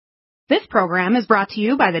This program is brought to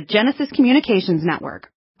you by the Genesis Communications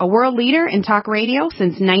Network, a world leader in talk radio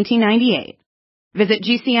since 1998. Visit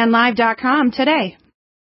GCNlive.com today.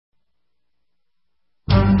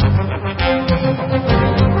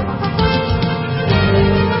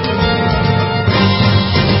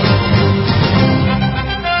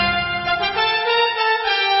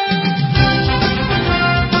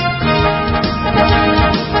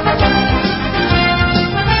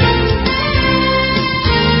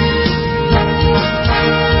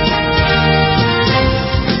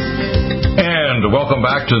 Welcome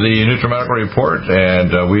back to the NutriMedical Report,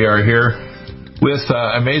 and we are here with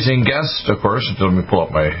amazing guests, of course. Let me pull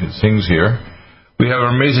up my things here. We have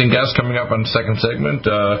an amazing guest coming up on the second segment,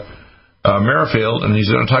 Merrifield, and he's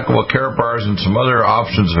going to talk about Karatbars and some other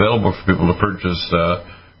options available for people to purchase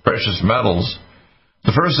precious metals.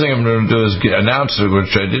 The first thing I'm going to do is announce it,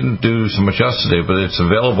 which I didn't do so much yesterday, but it's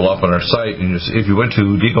available up on our site. And if you went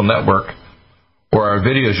to Deagle Network or our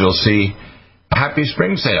videos, you'll see a Happy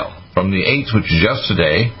Spring Sale from the 8th, which is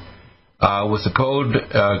yesterday, with the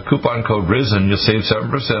coupon code RISEN, you'll save 7%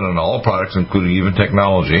 on all products, including even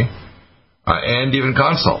technology, and even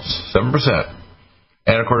consults, 7%.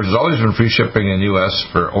 And, of course, there's always been free shipping in the U.S.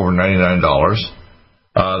 for over $99.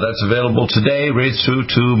 That's available today, right through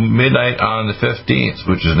to midnight on the 15th,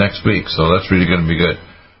 which is next week, so that's really going to be good.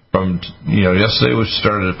 From, yesterday, which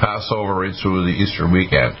started at Passover, right through the Easter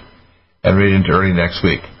weekend, and right into early next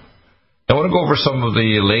week. I want to go over some of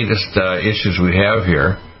the latest issues we have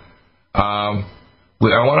here. I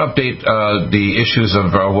want to update the issues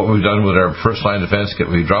of what we've done with our first line defense kit.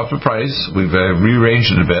 We've dropped the price. We've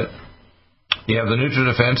rearranged it a bit. You have the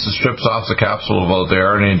NutriDefense that strips off the capsule of all the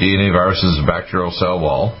RNA and DNA viruses and bacterial cell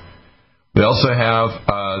wall. We also have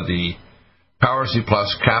the Power C Plus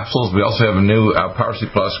capsules. We also have a new Power C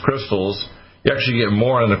Plus crystals. You actually get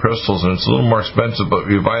more on the crystals, and it's a little more expensive, but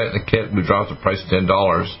if you buy it in the kit, we dropped the price to $10.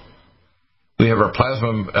 We have our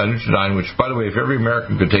Plasma Nutridyne, which, by the way, if every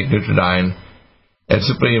American could take Nutridyne and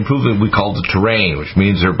simply improve it, we call it terrain, which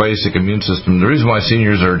means their basic immune system. The reason why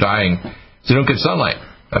seniors are dying is they don't get sunlight.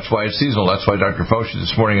 That's why it's seasonal. That's why Dr. Fauci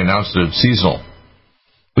this morning announced that it's seasonal.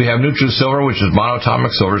 We have NutriSilver, which is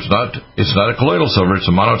monatomic silver. It's not a colloidal silver. It's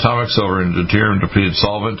a monatomic silver in a deuterium-depleted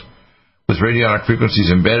solvent with radionic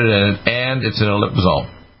frequencies embedded in it, and it's in a liposome.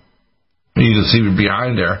 You can see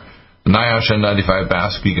behind there the NIOSH N95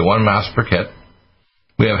 mask. You get one mask per kit.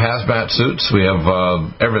 We have hazmat suits. We have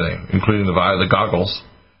everything, including the goggles.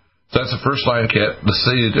 So that's the first line kit. The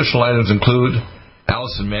additional items include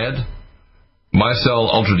Allison Med, MyCell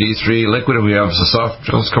Ultra D3 liquid, and we have the soft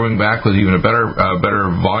gels coming back with even a better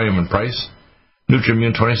volume and price.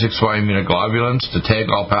 NutriImmune 26Y immunoglobulins to tag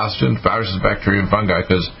all pathogens, viruses, bacteria, and fungi,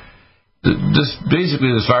 because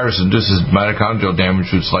this virus induces mitochondrial damage,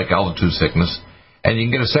 which is like altitude sickness, and you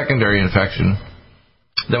can get a secondary infection.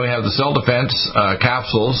 Then we have the Cell Defense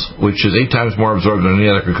capsules, which is 8 times more absorbed than any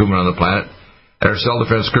other curcumin on the planet, and our Cell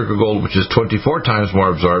Defense Curcugold, which is 24 times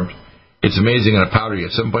more absorbed. It's amazing in a powder. You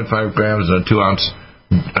get 7.5 grams in a 2-ounce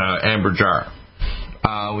amber jar.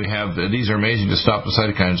 We have these are amazing to stop the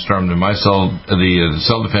cytokine storm. The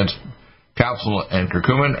Cell Defense capsule and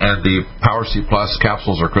curcumin, and the Power C Plus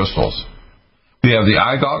capsules or crystals. We have the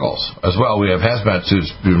eye goggles as well. We have hazmat suits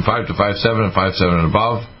between 5 to 5'7" and 5'7" and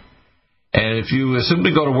above. And if you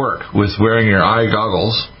simply go to work with wearing your eye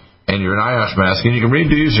goggles and your NIOSH mask, and you can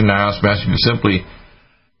reuse your NIOSH mask, you can simply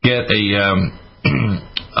get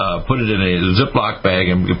put it in a Ziploc bag,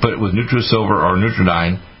 and you can put it with NutriSilver or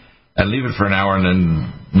Nutridyne and leave it for an hour, and then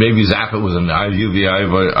maybe zap it with an UVI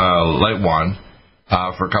light wand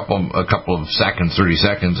for a couple of seconds, 30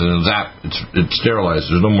 seconds, and then zap. It's sterilized.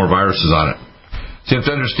 There's no more viruses on it. So you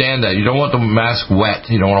have to understand that. You don't want the mask wet.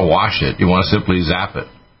 You don't want to wash it. You want to simply zap it.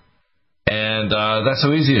 And that's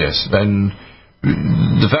how easy it is. And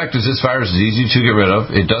the fact is this virus is easy to get rid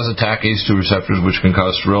of. It does attack ACE2 receptors, which can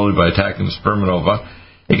cause sterility by attacking the sperm and ova.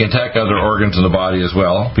 It can attack other organs in the body as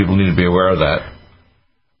well. People need to be aware of that.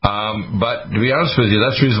 But to be honest with you,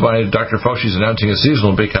 that's the reason why Dr. Fauci is announcing it's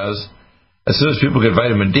seasonal, because as soon as people get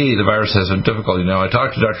vitamin D, the virus has some difficulty. Now, I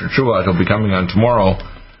talked to Dr. Truott, who'll be coming on tomorrow,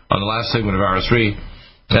 on the last segment of Hour 3,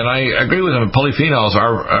 and I agree with him. Polyphenols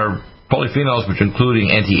are polyphenols, which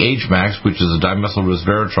including anti-age max, which is a dimethyl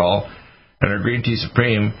resveratrol, and our green tea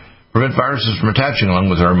supreme, prevent viruses from attaching,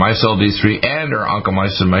 along with our MyCell D3 and our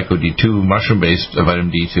Oncomycin Myco D2 mushroom-based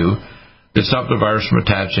vitamin D2 that stop the virus from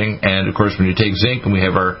attaching. And of course, when you take zinc, and we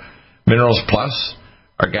have our Minerals Plus,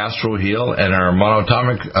 our Gastro Heal, and our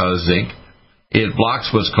monatomic zinc, it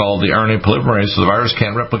blocks what's called the RNA polymerase, so the virus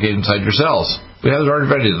can't replicate inside your cells. We have it already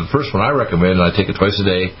ready. The first one I recommend, and I take it twice a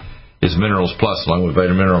day, is Minerals Plus, along with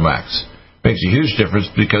Vitamin Mineral Max. Makes a huge difference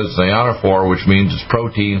because it's ionophore, which means it's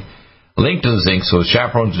protein linked to the zinc, so it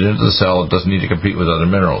chaperones it into the cell. It doesn't need to compete with other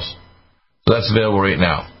minerals. So that's available right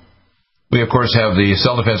now. We, of course, have the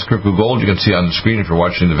Cell Defense Cuckoo Gold. You can see on the screen if you're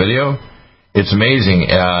watching the video. It's amazing.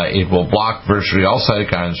 It will block virtually all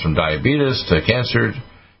cytokines from diabetes to cancer,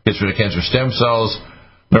 gets rid of cancer stem cells,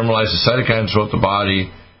 normalizes cytokines throughout the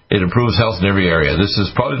body. It improves health in every area. This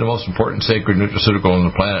is probably the most important sacred nutraceutical on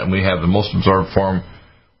the planet, and we have the most absorbed form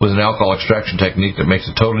with an alcohol extraction technique that makes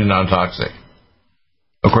it totally non-toxic.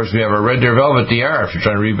 Of course, we have our Red Deer Velvet DR. If you're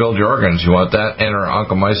trying to rebuild your organs, you want that, and our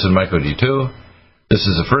Oncomycin Myco D2. This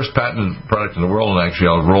is the first patented product in the world, and actually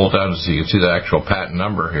I'll roll it down so you can see the actual patent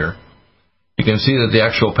number here. You can see that the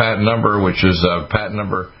actual patent number, which is patent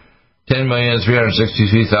number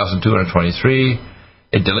 10,363,223,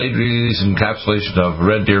 a delayed release encapsulation of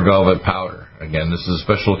Red Deer Velvet powder. Again, this is a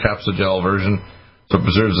special capsule gel version, so it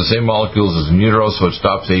preserves the same molecules as in utero, so it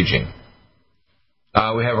stops aging.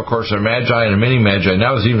 We have, of course, our Magi and a Mini Magi.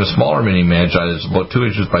 Now there's even a smaller Mini Magi that's about 2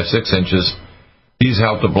 inches by 6 inches. These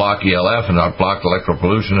help to block ELF and not block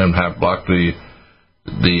electropollution and have blocked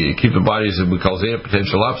keep the bodies that we call zeta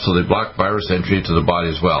potential up, so they block virus entry into the body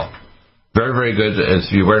as well. Very, very good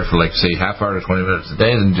as you wear it for, like, say, half hour to 20 minutes a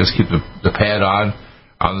day, then just keep the pad on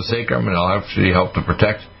the sacrum, and it'll actually help to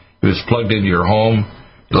protect. If it's plugged into your home,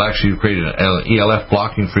 it'll actually create an ELF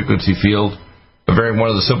blocking frequency field.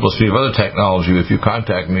 One of the simplest of other technology. If you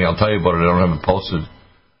contact me, I'll tell you about it. I don't have it posted.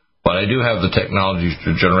 But I do have the technology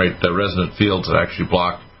to generate the resonant fields that actually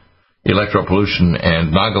block electropollution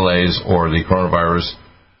and Nagalase or the coronavirus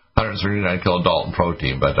 139 kilodalton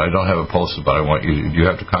protein. But I don't have it posted, but I want you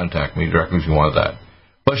have to contact me directly if you want that.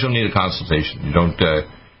 Plus, you'll need a consultation. You don't get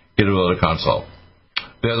it without a consult.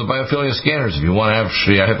 We have the biophilia scanners. If you want to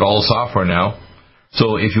I have all the software now.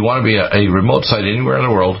 So if you want to be a remote site anywhere in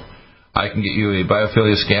the world, I can get you a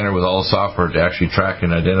biophilia scanner with all the software to actually track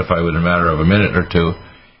and identify within a matter of a minute or two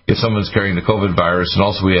if someone's carrying the COVID virus. And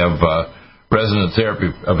also we have resonant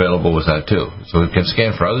therapy available with that too. So it can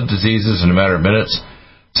scan for other diseases in a matter of minutes,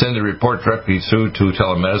 send a report directly through to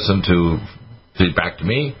telemedicine to back to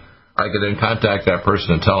me. I can then contact that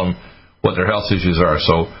person and tell them what their health issues are.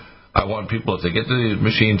 So I want people, if they get to the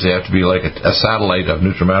machines, they have to be like a satellite of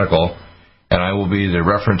NutriMedical, and I will be the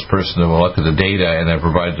reference person that will look at the data and then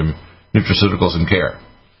provide them nutraceuticals and care.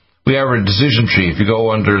 We have a decision tree. If you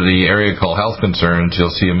go under the area called health concerns,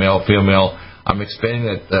 you'll see a male, female. I'm expanding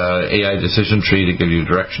that AI decision tree to give you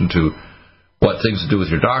direction to what things to do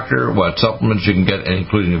with your doctor, what supplements you can get,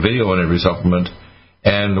 including a video on every supplement,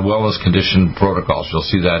 and the wellness condition protocols. You'll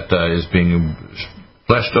see that is being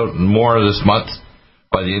fleshed out more this month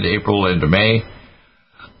by the end of April into May.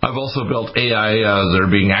 I've also built AI that are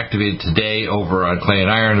being activated today over on clay and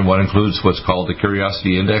iron, and one includes what's called the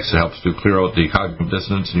Curiosity Index. It helps to clear out the cognitive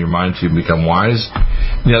dissonance in your mind so you become wise.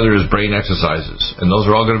 The other is brain exercises, and those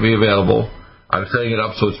are all going to be available. I'm setting it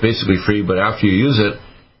up so it's basically free, but after you use it,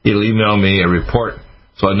 it'll email me a report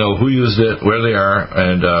so I know who used it, where they are,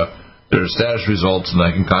 and their status results, and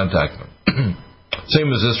I can contact them. Same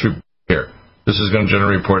as this report here. This is going to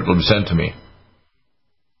generate a report that will be sent to me.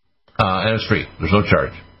 And it's free. There's no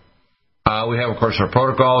charge. We have, of course, our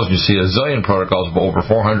protocols. You see a zillion protocols, over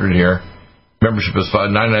 400 here. Membership is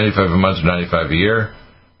 $9.95 a month or $95 a year.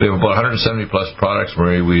 We have about 170 plus products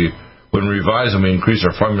where when we revise them, we increase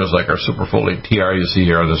our formulas like our Superfolate TR you see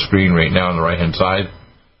here on the screen right now on the right-hand side.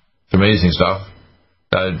 It's amazing stuff.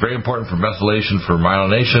 Very important for methylation, for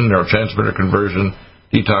myelination, neurotransmitter conversion,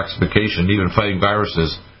 detoxification, even fighting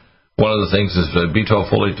viruses. One of the things is that B12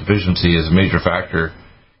 folate deficiency is a major factor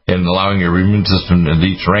in allowing your immune system and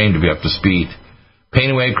the terrain to be up to speed. Pain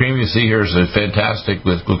Away cream you see here is fantastic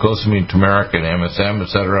with glucosamine, turmeric, and MSM,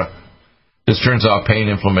 etc. This turns off pain,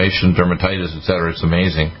 inflammation, dermatitis, etc. It's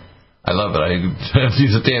amazing. I love it. I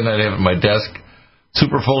use it day and night. I have it at my desk.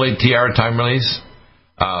 Superfolate TR time release,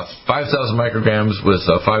 5,000 micrograms with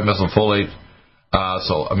 5-methylfolate.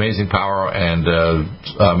 So amazing power and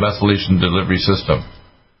methylation delivery system.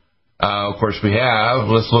 Of course,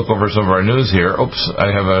 let's look over some of our news here. Oops, I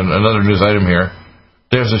have another news item here.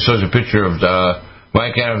 There's shows a picture of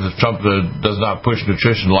Mike Adams. If Trump does not push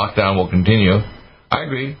nutrition, lockdown will continue. I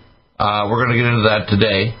agree. We're going to get into that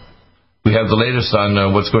today. We have the latest on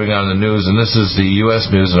what's going on in the news, and this is the U.S.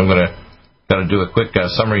 news, and I'm going to do a quick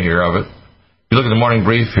summary here of it. If you look at the morning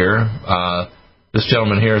brief here, this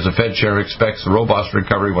gentleman here is a Fed chair who expects a robust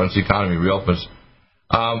recovery once the economy reopens.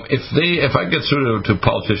 If I get through to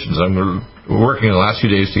politicians, I'm working the last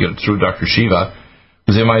few days to get through Dr. Shiva,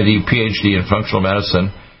 who's MID, PhD in functional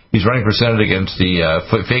medicine. He's running for Senate against the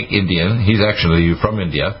fake Indian. He's actually from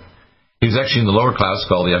India. He was actually in the lower class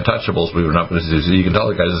called the Untouchables, believe it or not, but you can tell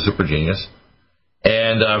the guy's a super genius.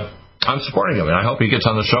 And I'm supporting him, and I hope he gets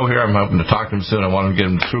on the show here. I'm hoping to talk to him soon. I want to get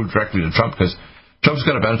him through directly to Trump, because Trump's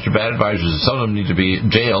got a bunch of bad advisors. Some of them need to be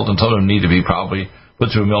jailed, and some of them need to be probably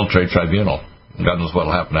put through a military tribunal. God knows what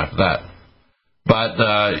will happen after that. But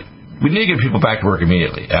we need to get people back to work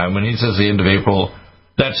immediately. When he says the end of April,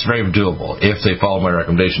 that's very doable if they follow my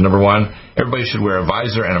recommendation. Number one, everybody should wear a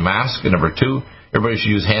visor and a mask. And number two, everybody should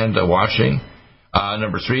use hand washing.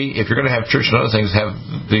 Number three, if you're going to have church and other things, have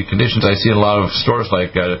the conditions I see in a lot of stores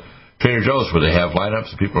like Trader Joe's, where they have lineups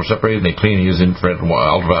and people are separated and they clean and use infrared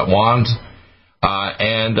ultraviolet wands.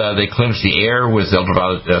 And they cleanse the air with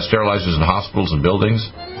ultraviolet sterilizers in hospitals and buildings.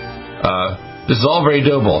 This is all very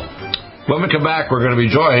doable. When we come back, we're going to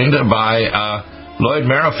be joined by Lloyd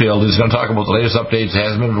Merrifield, who's going to talk about the latest updates. It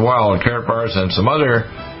hasn't been a while on carrot bars and some other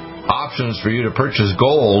options for you to purchase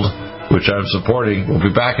gold, which I'm supporting. We'll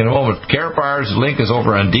be back in a moment. Carrot bars, the link is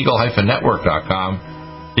over on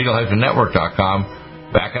deagle-network.com. Deagle-network.com.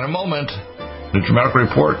 Back in a moment. NutriMedical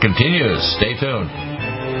Report continues. Stay tuned.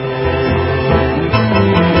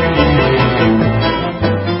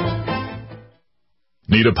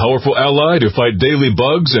 Need a powerful ally to fight daily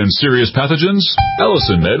bugs and serious pathogens?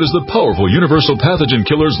 Allicin Med is the powerful universal pathogen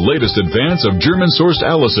killer's latest advance of German-sourced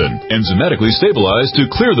allicin, enzymatically stabilized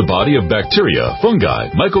to clear the body of bacteria,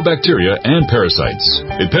 fungi, mycobacteria, and parasites.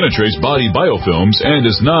 It penetrates body biofilms and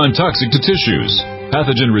is non-toxic to tissues.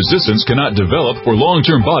 Pathogen resistance cannot develop for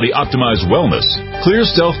long-term body-optimized wellness. Clear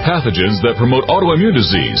stealth pathogens that promote autoimmune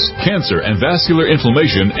disease, cancer, and vascular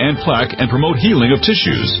inflammation and plaque, and promote healing of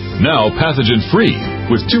tissues. Now pathogen-free.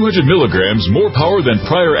 With 200 milligrams more power than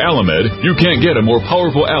prior Alamed, you can't get a more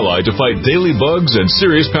powerful ally to fight daily bugs and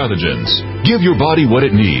serious pathogens. Give your body what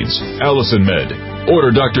it needs. Allicin Med.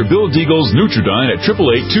 Order Dr. Bill Deagle's Nutridyne at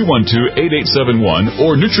 888-212-8871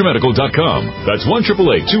 or NutriMedical.com. That's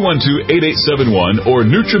 1-888-212-8871 or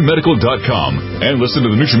NutriMedical.com. And listen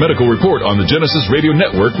to the NutriMedical Report on the Genesis Radio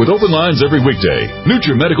Network with open lines every weekday.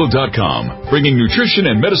 NutriMedical.com, bringing nutrition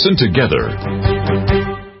and medicine together.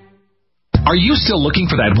 Are you still looking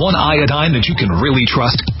for that one iodine that you can really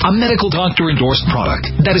trust? A medical doctor-endorsed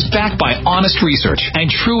product that is backed by honest research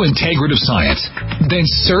and true integrative science? Then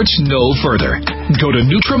search no further. Go to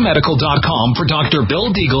NutriMedical.com for Dr.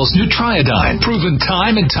 Bill Deagle's Nutriodine, proven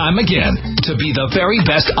time and time again to be the very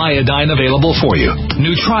best iodine available for you.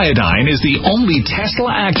 Nutriodine is the only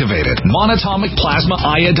Tesla-activated monatomic plasma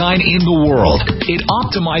iodine in the world. It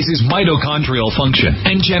optimizes mitochondrial function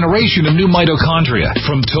and generation of new mitochondria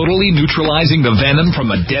from totally neutralizing the venom from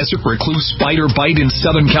a desert recluse spider bite in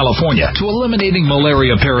Southern California to eliminating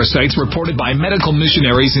malaria parasites reported by medical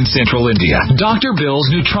missionaries in central India. Dr. Bill's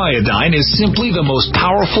Nutriodine is simply the most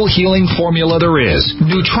powerful healing formula there is.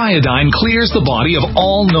 Nutriodine clears the body of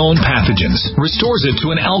all known pathogens, restores it to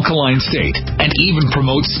an alkaline state, and even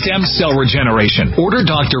promotes stem cell regeneration. Order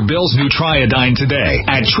Dr. Bill's Nutriodine today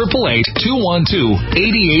at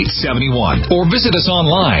 888-212-8871 or visit us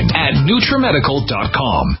online at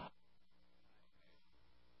NutriMedical.com.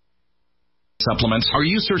 Supplements. Are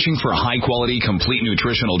you searching for a high-quality, complete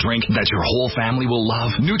nutritional drink that your whole family will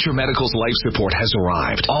love? NutriMedical's Life Support has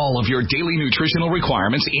arrived. All of your daily nutritional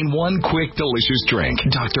requirements in one quick, delicious drink.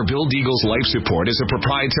 Dr. Bill Deagle's Life Support is a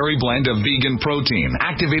proprietary blend of vegan protein,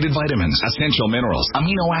 activated vitamins, essential minerals,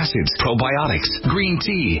 amino acids, probiotics, green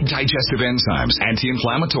tea, digestive enzymes,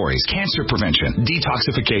 anti-inflammatories, cancer prevention,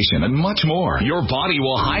 detoxification, and much more. Your body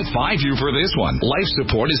will high-five you for this one. Life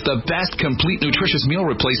Support is the best complete nutritious meal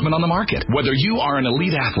replacement on the market. Whether you are an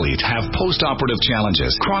elite athlete, have post-operative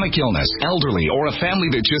challenges, chronic illness, elderly, or a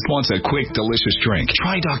family that just wants a quick, delicious drink,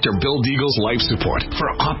 try Dr. Bill Deagle's Life Support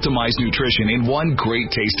for optimized nutrition in one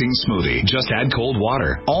great-tasting smoothie. Just add cold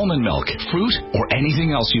water, almond milk, fruit, or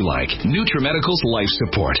anything else you like. NutriMedical's Life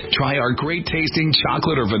Support. Try our great-tasting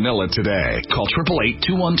chocolate or vanilla today. Call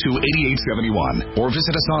 888-212-8871 or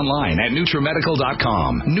visit us online at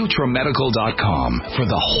NutriMedical.com. NutriMedical.com for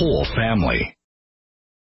the whole family.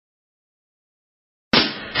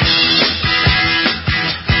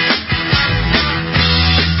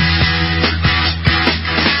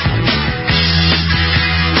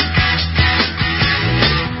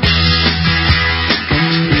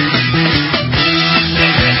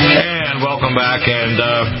 Back, and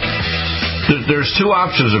there's two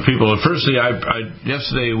options of people. Firstly,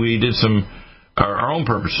 yesterday we did our own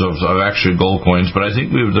purchase of actually gold coins, but I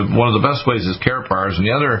think one of the best ways is carrot bars, and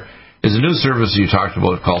the other is a new service you talked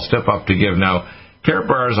about called Step Up to Give. Now,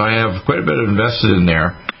 carrot bars, I have quite a bit invested in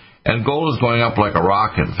there, and gold is going up like a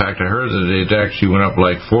rocket. In fact, I heard that it actually went up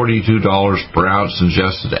like $42 per ounce since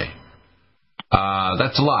yesterday.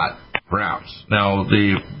 That's a lot. per ounce. Now,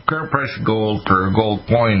 the current price of gold per gold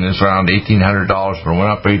coin is around $1,800, but it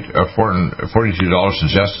went up $42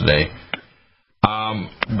 since yesterday.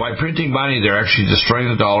 By printing money, they're actually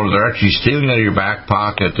destroying the dollar. They're actually stealing out of your back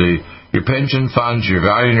pocket, your pension funds, your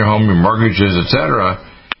value in your home, your mortgages, etc.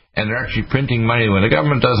 And they're actually printing money. When the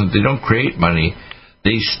government doesn't, they don't create money.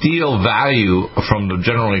 They steal value from the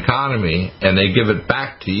general economy, and they give it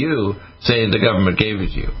back to you, saying the government gave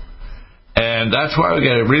it to you. And that's why we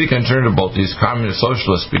get really concerned about these communist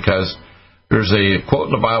socialists, because there's a quote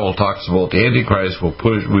in the Bible that talks about the Antichrist will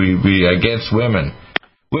be against women.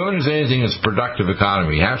 Women is anything that's productive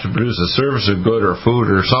economy. You have to produce a service or good or food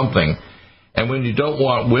or something. And when you don't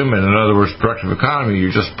want women, in other words, productive economy,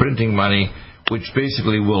 you're just printing money, which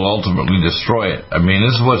basically will ultimately destroy it. I mean,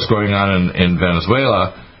 this is what's going on in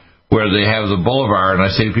Venezuela, where they have the Bolivar, and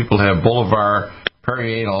I say people have Bolivar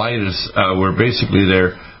perianalitis, where basically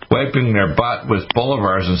they're wiping their butt with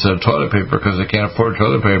Bolivars instead of toilet paper because they can't afford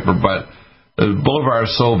toilet paper. But the Bolivar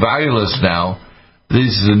is so valueless now,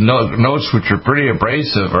 these notes, which are pretty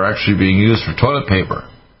abrasive, are actually being used for toilet paper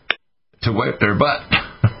to wipe their butt.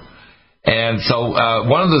 And so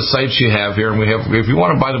one of the sites you have here, and we have, if you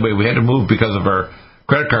want to, by the way, we had to move because of our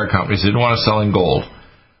credit card companies. They didn't want us selling gold.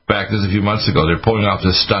 Back this a few months ago, they're pulling off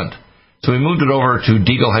this stunt. So we moved it over to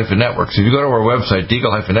Deagle-Network. So if you go to our website,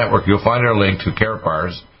 Deagle-Network, you'll find our link to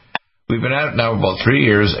Karatbars. We've been at it now about 3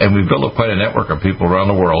 years, and we've built up quite a network of people around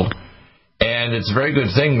the world. And it's a very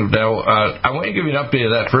good thing. Now, I want to give you an update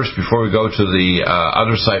of that first before we go to the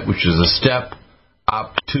other site, which is a step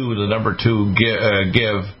up to the number 2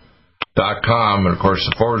 give.com. And, of course,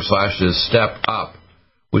 the / is step up,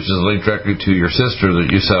 which is a link directly to your sister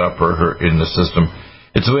that you set up for her in the system.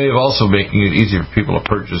 It's a way of also making it easier for people to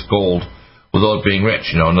purchase gold without being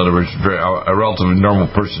rich. You know, in other words, a relatively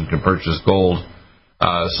normal person can purchase gold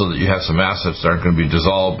so that you have some assets that aren't going to be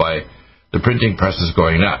dissolved by the printing presses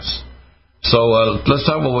going nuts. So let's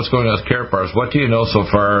talk about what's going on with Karatbars. What do you know so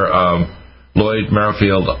far, Lloyd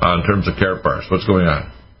Merrifield, in terms of Karatbars? What's going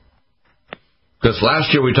on? Because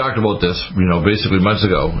last year we talked about this, you know, basically months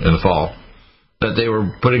ago in the fall, that they were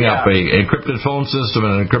putting up an encrypted phone system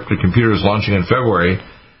and an encrypted computers launching in February.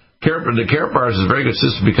 The Karatbars is a very good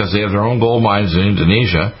system because they have their own gold mines in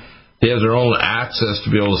Indonesia. They have their own access to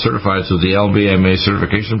be able to certify through the LBMA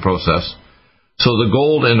certification process. So the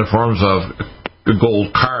gold in the forms of gold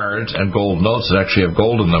cards and gold notes that actually have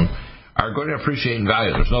gold in them are going to appreciate in value.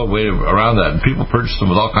 There's no way around that. And people purchase them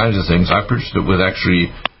with all kinds of things. I purchased it with actually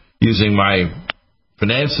using my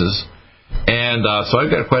finances. And so I've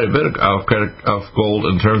got quite a bit of credit of gold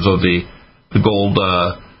in terms of the gold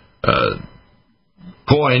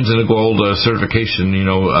coins and the gold certification, you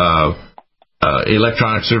know,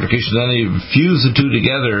 electronic certification. Then they fused the two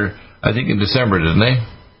together, I think, in December, didn't they?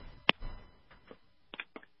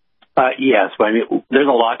 Yes, but I mean, there's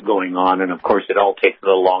a lot going on, and of course, it all takes a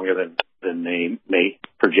little longer than they may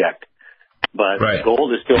project. But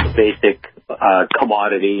gold is still the basic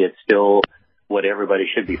commodity. It's still what everybody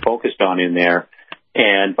should be focused on in there.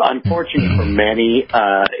 And unfortunately for many,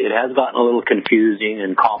 it has gotten a little confusing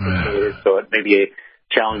and complicated, so it may be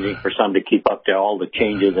challenging for some to keep up to all the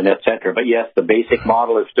changes and et cetera. But yes, the basic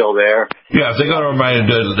model is still there. Yeah, if they go to my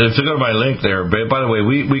link there, by the way,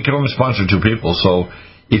 we can only sponsor 2 people, so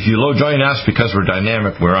if you join us because we're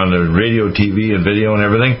dynamic, we're on the radio, TV, and video and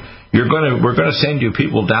everything, we're going to send you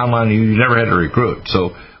people downline you never had to recruit.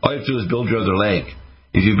 So all you have to do is build your other leg.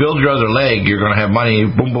 If you build your other leg, you're going to have money,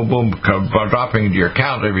 boom, boom, boom, dropping into your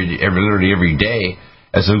account literally every day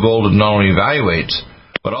as the gold not only evaluates,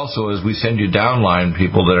 but also as we send you downline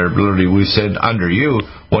people that are literally we send under you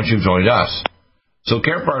once you've joined us. So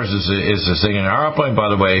Karatbars is this thing, and our upline, by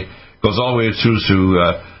the way, goes all the way through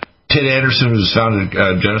to Ted Anderson, who's founded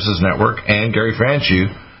Genesis Network, and Gary Franchi,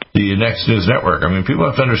 the Next News Network. I mean, people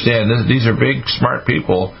have to understand these are big, smart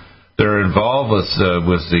people that are involved with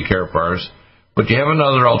the Karatbars. But you have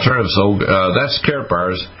another alternative. So that's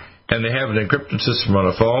Karatbars, and they have an encrypted system on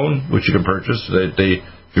a phone, which you can purchase.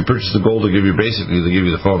 If you purchase the gold, they give you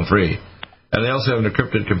the phone free. And they also have an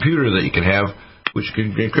encrypted computer that you can have, which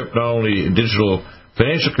can encrypt not only digital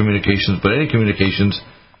financial communications, but any communications.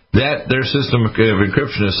 That their system of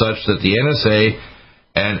encryption is such that the NSA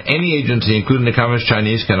and any agency, including the Communist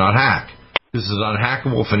Chinese, cannot hack. This is an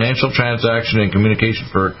unhackable financial transaction and communication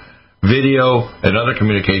for video and other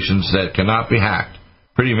communications that cannot be hacked.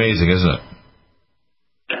 Pretty amazing, isn't it?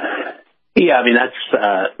 Yeah, I mean,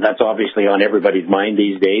 that's obviously on everybody's mind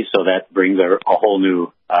these days, so that brings a whole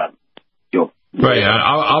new, Right,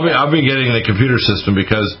 I'll be getting the computer system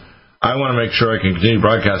because I want to make sure I can continue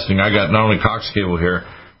broadcasting. I got not only Cox cable here,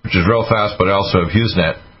 which is real fast, but I also have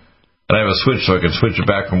HughesNet. and I have a switch so I can switch it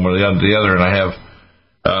back from one to the other. And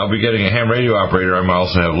I'll be getting a ham radio operator. I might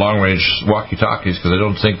also have long-range walkie-talkies because I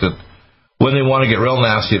don't think that when they want to get real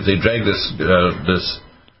nasty, if they drag this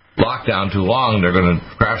lockdown too long, they're going to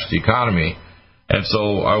crash the economy. And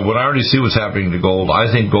so when I already see what's happening to gold,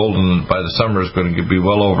 I think gold by the summer is going to be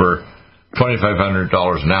well over $2,500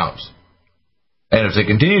 an ounce. And if they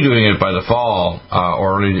continue doing it by the fall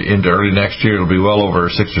or into early next year, it'll be well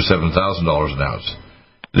over $6,000 or $7,000 an ounce.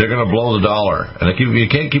 They're going to blow the dollar. And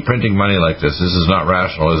you can't keep printing money like this. This is not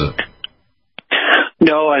rational, is it?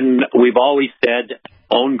 No, and we've always said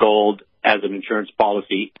own gold as an insurance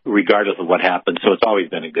policy, regardless of what happens. So it's always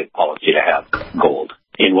been a good policy to have gold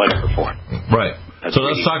in whatever form. Right. So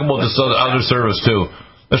let's talk about this other service, too.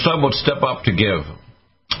 Let's talk about Step Up to Give.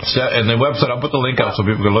 And the website, I'll put the link up so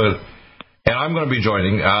people can look at it. And I'm going to be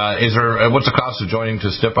joining. What's the cost of joining to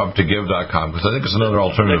stepuptogive.com? Because I think it's another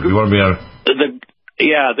alternative. You want to be on...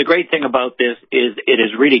 The great thing about this is it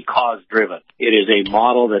is really cause-driven. It is a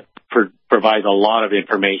model that provides a lot of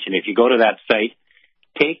information. If you go to that site,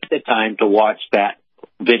 take the time to watch that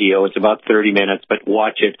video. It's about 30 minutes, but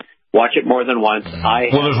watch it. Watch it more than once.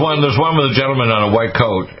 There's one with a gentleman on a white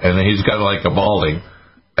coat, and he's got like a balding.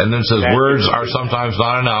 And then it says, words are sometimes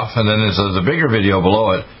not enough. And then it says a bigger video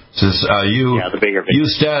below it. It says, you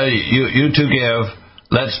to give,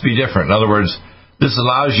 let's be different. In other words, this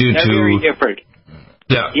allows you to... Very different.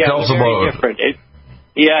 Tell us about it.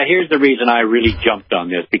 Here's the reason I really jumped on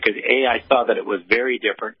this, because I saw that it was very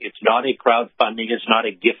different. It's not a crowdfunding. It's not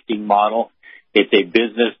a gifting model. It's a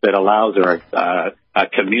business that allows, or a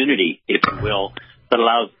community, if you will, that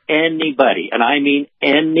allows anybody, and I mean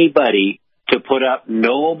anybody, to put up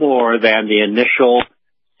no more than the initial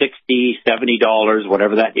 $60, $70,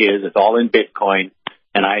 whatever that is. It's all in Bitcoin,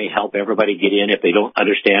 and I help everybody get in if they don't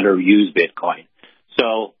understand or use Bitcoin.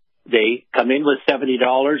 So they come in with $70,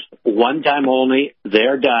 one time only.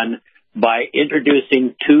 They're done. By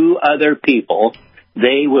introducing 2 other people,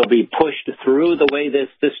 they will be pushed through the way this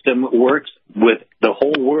system works with the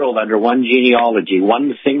whole world under one genealogy,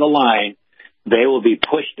 one single line. They will be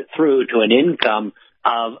pushed through to an income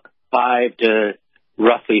of $5,000 to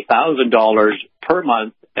roughly $1,000 per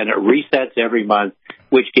month, and it resets every month,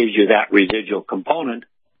 which gives you that residual component.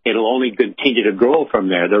 It'll only continue to grow from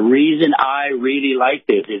there. The reason I really like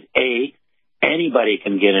this is, A, anybody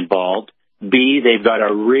can get involved. B, they've got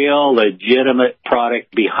a real legitimate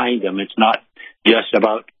product behind them. It's not just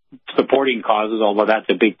about supporting causes, although that's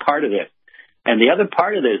a big part of this. And the other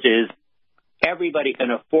part of this is everybody can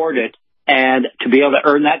afford it, and to be able to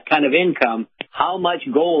earn that kind of income, how much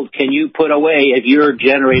gold can you put away if you're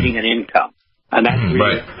generating an income? And that's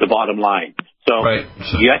really the bottom line. So,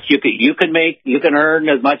 yes, you can earn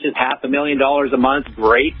as much as $500,000 a month.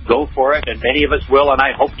 Great, go for it, and many of us will, and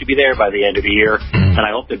I hope to be there by the end of the year, and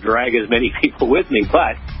I hope to drag as many people with me.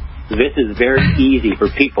 But this is very easy for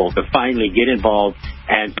people to finally get involved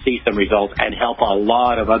and see some results and help a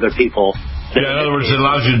lot of other people. In other words, it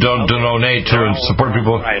allows you to donate to and support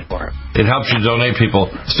people. It helps you donate people.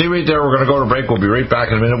 Stay right there. We're going to go to break. We'll be right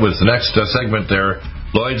back in a minute with the next segment there.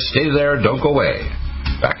 Lloyd, stay there. Don't go away.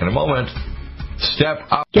 Back in a moment. Step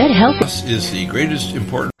Up. Get help. This is the greatest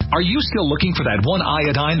important. Are you still looking for that one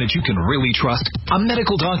iodine that you can really trust? A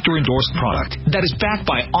medical doctor endorsed product that is backed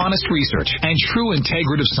by honest research and true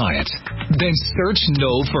integrative science? Then search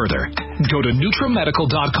no further. Go to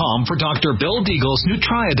NutriMedical.com for Dr. Bill Deagle's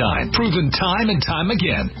Nutriodine, proven time and time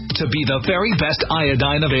again to be the very best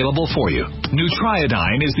iodine available for you.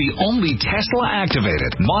 Nutriodine is the only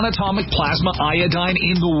Tesla-activated monatomic plasma iodine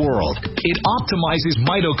in the world. It optimizes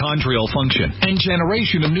mitochondrial function and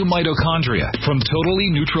generation of new mitochondria from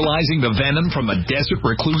totally neutralizing the venom from a desert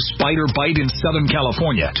recluse spider bite in Southern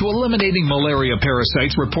California to eliminating malaria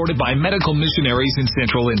parasites reported by medical missionaries in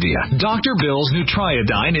Central India. Dr. Bill's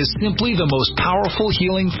Nutriodine is simply the most powerful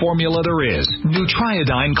healing formula there is.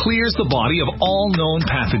 Nutriodine clears the body of all known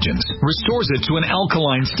pathogens, restores it to an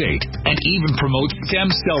alkaline state, and even promotes stem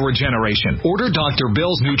cell regeneration. Order Dr.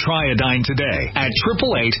 Bill's Nutriodine today at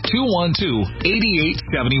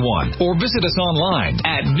 888-212-8871 or visit us online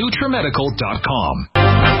at NutriMedical.com.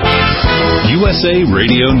 USA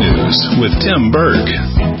Radio News with Tim Berg.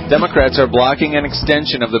 Democrats are blocking an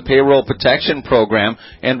extension of the payroll protection program,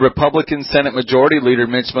 and Republican Senate Majority Leader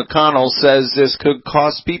Mitch McConnell says this could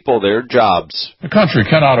cost people their jobs. The country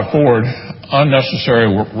cannot afford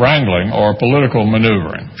unnecessary wrangling or political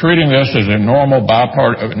maneuvering. Treating this as a normal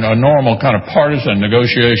kind of partisan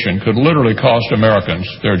negotiation could literally cost Americans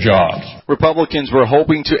their jobs. Republicans were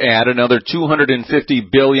hoping to add another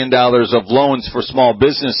 $250 billion of loans for small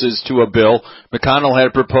businesses to a bill. McConnell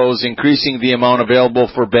had proposed increasing the amount available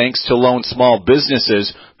for banks to loan small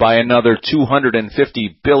businesses by another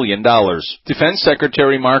 $250 billion. Defense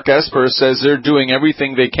Secretary Mark Esper says they're doing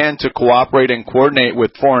everything they can to cooperate and coordinate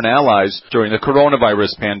with foreign allies during the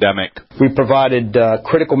coronavirus pandemic. We provided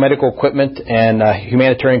critical medical equipment and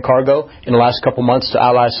humanitarian cargo in the last couple months to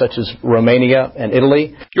allies such as Romania and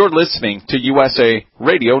Italy. You're listening to USA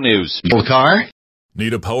Radio News. Car?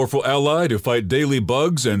 Need a powerful ally to fight daily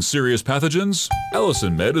bugs and serious pathogens?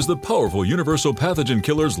 Allicin Med is the powerful universal pathogen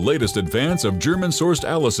killer's latest advance of German-sourced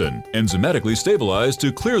allicin, enzymatically stabilized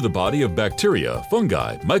to clear the body of bacteria,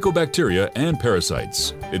 fungi, mycobacteria, and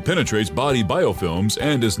parasites. It penetrates body biofilms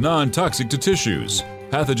and is non-toxic to tissues.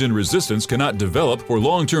 Pathogen resistance cannot develop for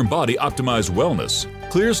long-term body-optimized wellness.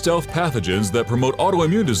 Clear stealth pathogens that promote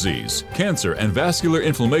autoimmune disease, cancer and vascular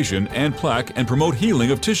inflammation and plaque and promote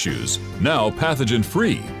healing of tissues. Now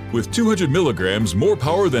pathogen-free. With 200 milligrams more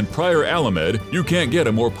power than prior Alamed, you can't get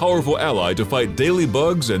a more powerful ally to fight daily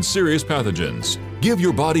bugs and serious pathogens. Give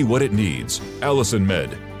your body what it needs. Allicin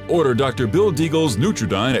Med. Order Dr. Bill Deagle's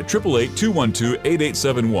Nutridyne at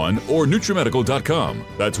 888-212-8871 or NutriMedical.com.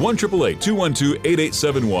 That's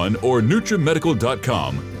 1-888-212-8871 or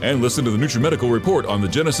NutriMedical.com. And listen to the NutriMedical Report on the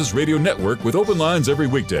Genesis Radio Network with open lines every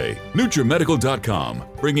weekday. NutriMedical.com,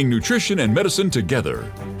 bringing nutrition and medicine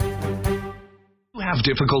together. Have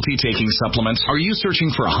difficulty taking supplements? Are you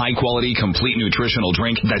searching for a high-quality, complete nutritional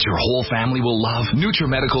drink that your whole family will love?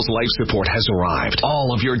 NutriMedical's Life Support has arrived.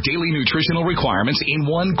 All of your daily nutritional requirements in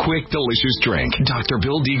one quick, delicious drink. Dr.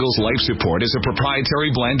 Bill Deagle's Life Support is a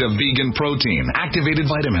proprietary blend of vegan protein, activated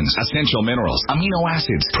vitamins, essential minerals, amino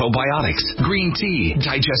acids, probiotics, green tea,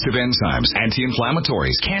 digestive enzymes,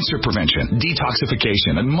 anti-inflammatories, cancer prevention,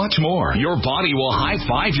 detoxification, and much more. Your body will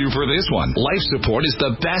high-five you for this one. Life Support is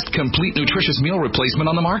the best complete nutritious meal replacement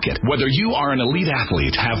on the market. Whether you are an elite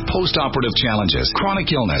athlete, have post-operative challenges,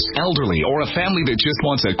 chronic illness, elderly, or a family that just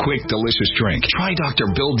wants a quick, delicious drink, try Dr.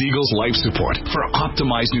 Bill Deagle's Life Support for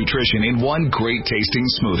optimized nutrition in one great-tasting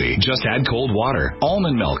smoothie. Just add cold water,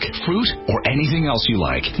 almond milk, fruit, or anything else you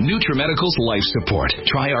like. NutriMedical's Life Support.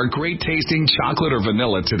 Try our great-tasting chocolate or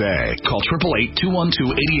vanilla today. Call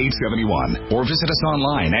 888-212-8871 or visit us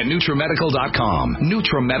online at NutriMedical.com.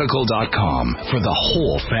 NutriMedical.com for the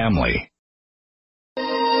whole family.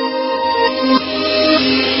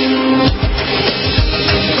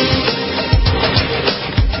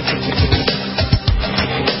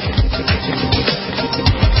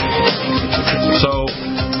 So,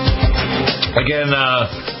 again,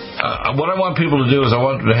 what I want people to do is I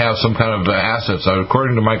want them to have some kind of assets.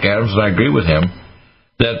 According to Mike Adams, and I agree with him,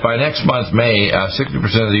 that by next month, May, 60%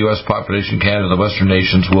 of the U.S. population, Canada, the Western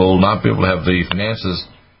nations, will not be able to have the finances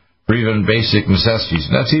for even basic necessities.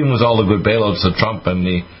 And that's even with all the good bailouts that Trump and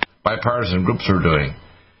the bipartisan groups are doing.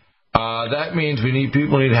 That means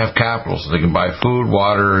people need to have capital so they can buy food,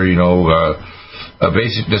 water,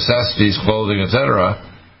 basic necessities, clothing, etc.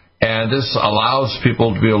 And this allows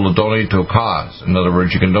people to be able to donate to a cause. In other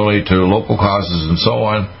words, you can donate to local causes and so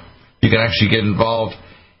on. You can actually get involved.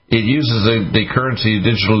 It uses the currency,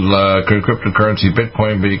 digital cryptocurrency,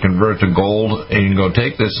 Bitcoin, but you convert it to gold, and you can go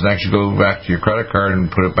take this and actually go back to your credit card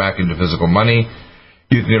and put it back into physical money.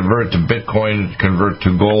 You can convert to Bitcoin, convert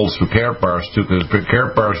to gold through Karatbars, too, because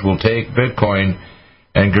Karatbars will take Bitcoin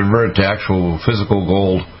and convert it to actual physical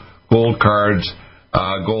gold cards,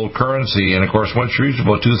 gold currency. And, of course, once you reach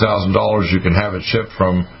about $2,000, you can have it shipped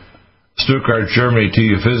from Stuttgart, Germany to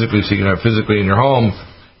you physically, so you can have physically in your home.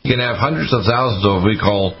 You can have hundreds of thousands of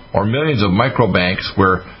or millions of microbanks,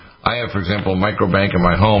 where I have, for example, a microbank in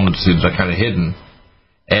my home that seems kind of hidden.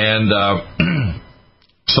 And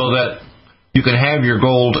so that you can have your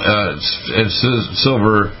gold and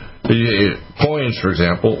silver coins, for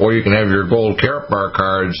example, or you can have your gold Karatbar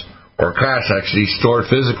cards or cash actually stored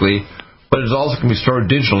physically, but it also can be stored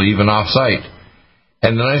digitally, even off-site.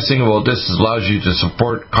 And the nice thing about this is it allows you to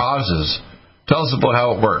support causes. Tell us about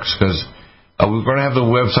how it works, because we're going to have the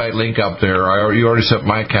website link up there. You already set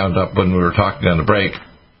my account up when we were talking on the break.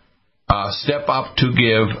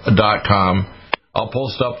 StepUpToGive.com. I'll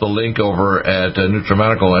post up the link over at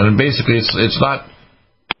NutriMedical, and basically it's not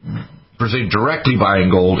per se directly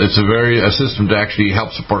buying gold. It's a system to actually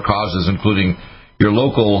help support causes, including your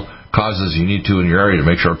local causes you need to in your area to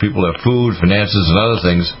make sure people have food, finances, and other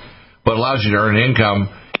things, but allows you to earn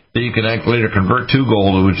income that you can later convert to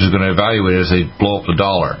gold, which is going to evaluate as they blow up the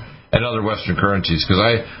dollar and other Western currencies.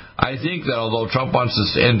 Because I I think that although Trump wants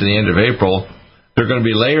this to end to the end of April, there are going to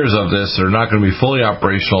be layers of this that are not going to be fully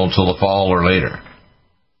operational until the fall or later.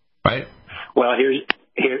 Right? Well,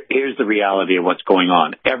 here's the reality of what's going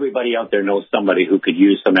on. Everybody out there knows somebody who could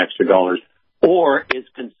use some extra dollars or is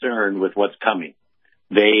concerned with what's coming.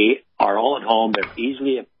 They are all at home. They're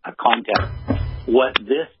easily a contact. What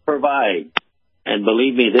this provides, and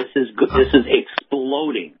believe me, this is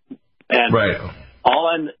exploding. And right.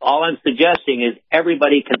 All I'm suggesting is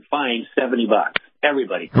everybody can find $70.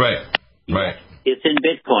 Everybody. Right. Right. It's in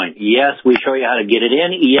Bitcoin. Yes, we show you how to get it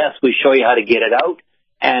in. Yes, we show you how to get it out.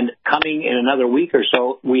 And coming in another week or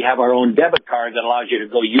so, we have our own debit card that allows you to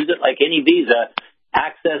go use it like any Visa,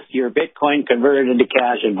 access your Bitcoin, convert it into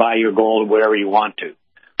cash, and buy your gold, whatever you want to.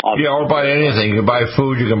 Yeah, or buy anything. You can buy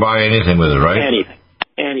food. You can buy anything with it, right?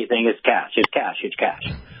 Anything. It's cash. It's cash. It's cash.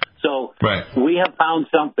 So right. We have found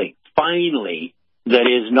something, finally, that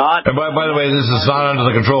is not... And by the way, this is not under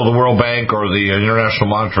the control of the World Bank or the International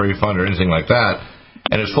Monetary Fund or anything like that.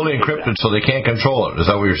 And it's fully encrypted, so they can't control it. Is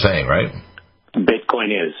that what you're saying, right?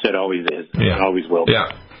 Bitcoin is. It always is. Yeah. It always will be.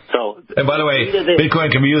 Yeah. So, and by the way,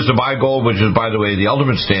 Bitcoin can be used to buy gold, which is, by the way, the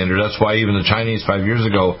ultimate standard. That's why even the Chinese 5 years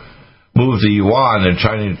ago moved the yuan and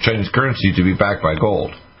Chinese currency to be backed by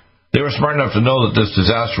gold. They were smart enough to know that this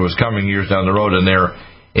disaster was coming years down the road, and they're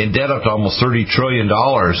in debt up to almost $30 trillion.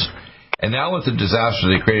 And now with the disaster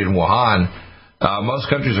they created in Wuhan, most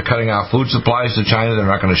countries are cutting off food supplies to China. They're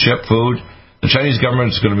not going to ship food. The Chinese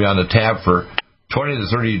government is going to be on the tab for $20 to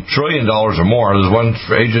 $30 trillion or more. There's one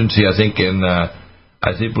agency, I think,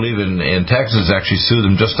 believe in Texas, actually sued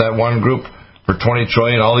them, just that one group, for $20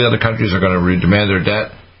 trillion. All the other countries are going to demand their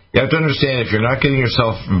debt. You have to understand, if you're not getting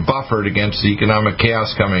yourself buffered against the economic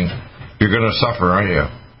chaos coming, you're going to suffer, aren't you?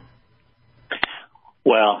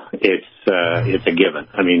 Well, it's a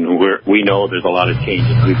given. I mean, we know there's a lot of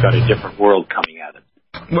changes. We've got a different world coming at us.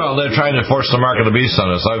 Well, they're trying to force the mark of the beast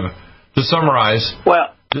on us. To summarize,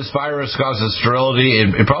 this virus causes sterility.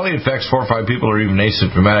 It probably infects 4 or 5 people who are even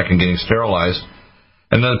asymptomatic and getting sterilized.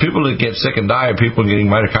 And then the people that get sick and die are people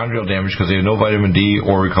getting mitochondrial damage because they have no vitamin D,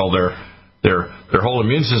 or we call their whole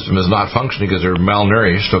immune system is not functioning because they're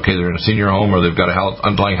malnourished. Okay, they're in a senior home or they've got a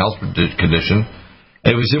underlying health condition.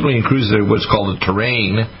 And we simply increase what's called the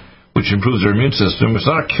terrain, which improves their immune system. It's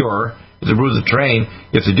not a cure. It improves the terrain.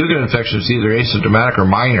 If they do get an infection, it's either asymptomatic or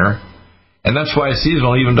minor. And that's why it's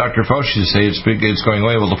seasonal. Even Dr. Fauci say it's going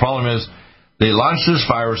away. Well, the problem is they launched this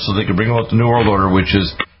virus so they could bring about the New World Order, which is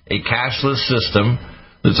a cashless system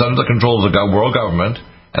that's under the control of the world government.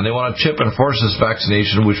 And they want to chip and force this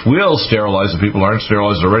vaccination, which will sterilize the people who aren't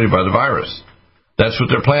sterilized already by the virus. That's what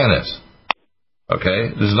their plan is.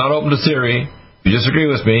 Okay? This is not open to theory. If you disagree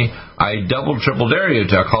with me, I double, triple dare you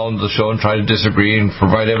to call into the show and try to disagree and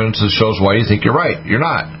provide evidence that shows why you think you're right. You're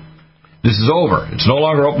not. This is over. It's no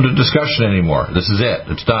longer open to discussion anymore. This is it.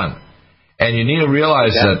 It's done. And you need to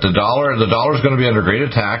realize that the dollar is going to be under great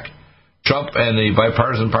attack. Trump and the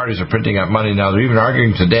bipartisan parties are printing out money now. They're even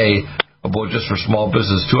arguing today about, just for small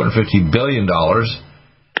business, $250 billion.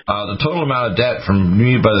 The total amount of debt from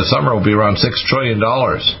needed by the summer will be around $6 trillion.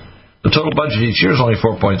 The total budget each year is only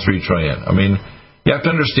 $4.3 trillion. I mean, you have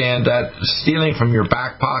to understand that stealing from your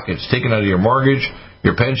back pockets, taken out of your mortgage,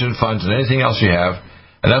 your pension funds, and anything else you have,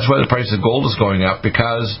 and that's why the price of gold is going up,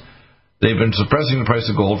 because they've been suppressing the price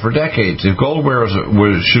of gold for decades. If gold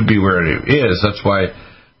should be where it is, that's why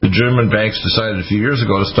the German banks decided a few years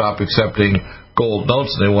ago to stop accepting gold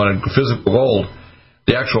notes, and they wanted physical gold.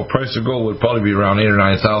 The actual price of gold would probably be around $8,000 or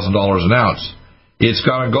 $9,000 an ounce. It's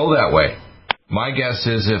going to go that way. My guess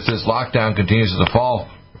is if this lockdown continues to the fall,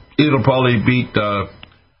 it'll probably beat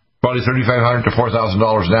 $3,500 to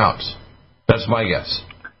 $4,000 an ounce. That's my guess.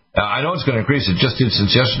 I know it's going to increase. It just did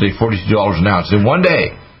since yesterday, $42 an ounce. In one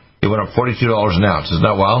day, it went up $42 an ounce. Isn't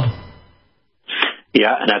that wild?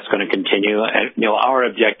 Yeah, and that's going to continue. And, our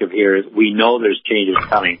objective here is we know there's changes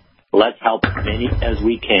coming. Let's help as many as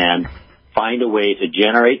we can find a way to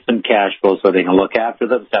generate some cash flow so they can look after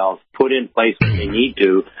themselves, put in place what they need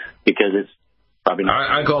to, because it's probably not.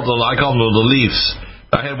 I call them the Leafs.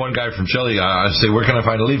 I had one guy from Chile. I say, where can I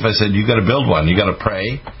find a Leaf? I said, you got to build one. You got to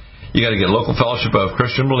pray. You got to get local fellowship of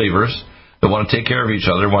Christian believers that want to take care of each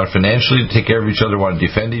other, want to financially take care of each other, want to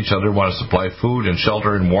defend each other, want to supply food and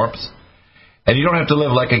shelter and warmth. And you don't have to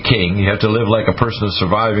live like a king. You have to live like a person that's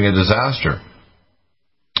surviving a disaster.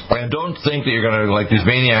 And don't think that you're going to, like these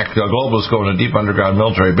maniac globalists, go in a deep underground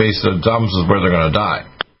military base. The dumps is where they're going to die.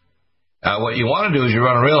 What you want to do is you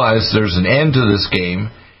want to realize there's an end to this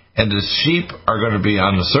game, and the sheep are going to be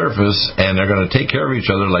on the surface, and they're going to take care of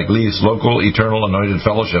each other like Leafs, local, eternal, anointed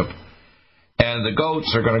fellowship. and the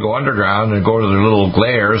goats are going to go underground and go to their little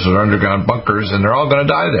glairs or underground bunkers, and they're all going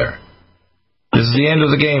to die there. This is the end of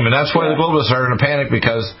the game, and that's why the globalists are in a panic,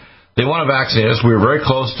 because they want to vaccinate us. We're very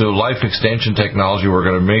close to life extension technology. We're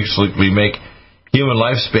going to basically make human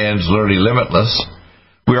lifespans literally limitless.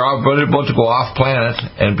 We are about to go off planet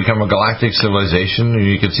and become a galactic civilization. And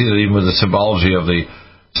you can see that even with the symbology of the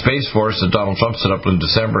Space Force that Donald Trump set up in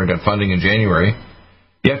December and got funding in January.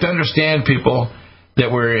 You have to understand, people, that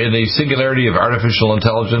we're in the singularity of artificial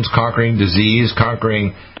intelligence, conquering disease,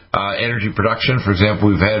 conquering energy production. For example,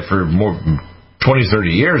 we've had for more 20,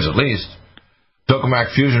 30 years at least,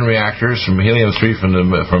 tokamak fusion reactors from helium-3 from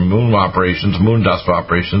moon operations, moon dust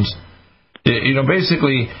operations.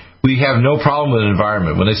 Basically, we have no problem with the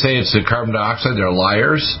environment. When they say it's the carbon dioxide, they're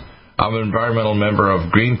liars. I'm an environmental member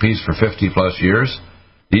of Greenpeace for 50-plus years.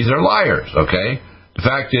 These are liars, okay? The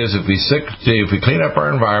fact is, if we clean up our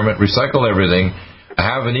environment, recycle everything,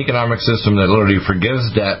 have an economic system that literally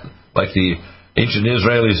forgives debt, like the ancient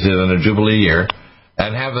Israelis did in their Jubilee year,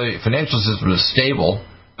 and have a financial system that's stable,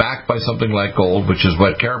 backed by something like gold, which is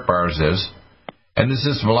what Karatbars is, and this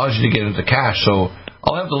system allows you to get into cash. So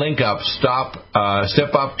I'll have the link up,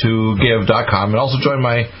 stepuptogive.com, and also join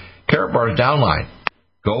my Karatbars downline.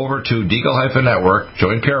 Go over to Deagle-Network,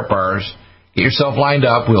 join Karatbars, get yourself lined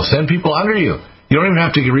up. We'll send people under you. You don't even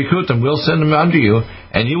have to recruit them. We'll send them under you,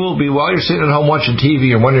 and you will be, while you're sitting at home watching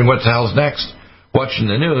TV or wondering what the hell's next, watching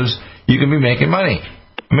the news, you can be making money.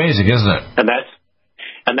 Amazing, isn't it?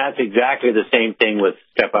 And that's exactly the same thing with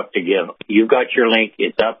Step Up to Give. You've got your link.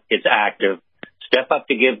 It's up. It's active.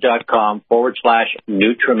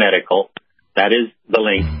 StepUpToGive.com/NutriMedical. That is the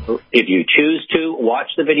link. If you choose to,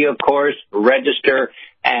 watch the video course, register,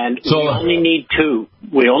 and we only need two.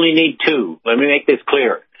 We only need two. Let me make this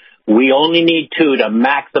clear. We only need two to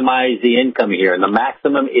maximize the income here, and the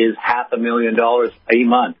maximum is $500,000 a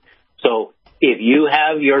month. So if you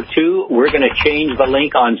have your two, we're going to change the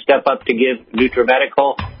link on Step Up to Give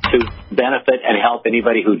NutriMedical to benefit and help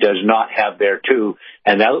anybody who does not have their two.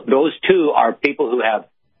 And those two are people who have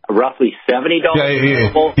roughly $70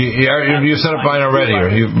 available. You set up mine already.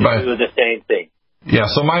 You do the same thing. Yeah,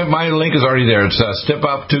 so my link is already there. It's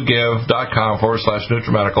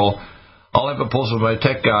stepuptogive.com/NutriMedical. I'll have it posted with my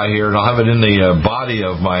tech guy here, and I'll have it in the body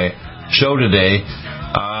of my show today.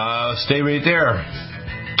 Stay right there.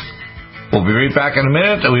 We'll be right back in a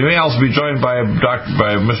minute. We may also be joined by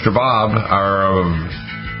Mr. Bob,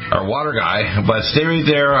 our water guy. But stay right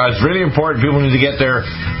there. It's really important. People need to get their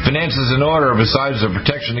finances in order. Besides the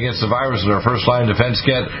protection against the virus and our first-line defense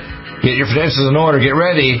kit, get your finances in order. Get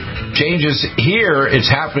ready. Change is here. It's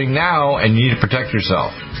happening now, and you need to protect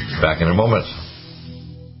yourself. Back in a moment.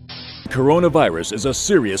 Coronavirus is a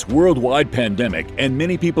serious worldwide pandemic, and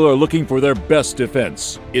many people are looking for their best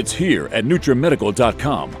defense. It's here at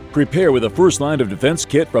NutriMedical.com. Prepare with a first line of defense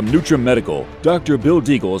kit from NutriMedical. Dr. Bill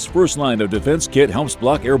Deagle's first line of defense kit helps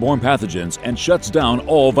block airborne pathogens and shuts down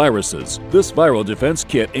all viruses. This viral defense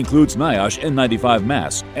kit includes NIOSH N95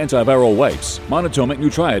 mask, antiviral wipes, monatomic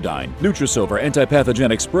Nutriodine, Nutrisilver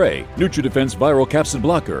antipathogenic spray, NutriDefense viral capsid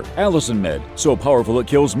blocker, Allison Med, so powerful it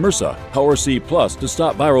kills MRSA, Power C Plus to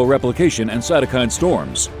stop viral replication and cytokine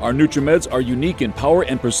storms. Our NutriMeds are unique in power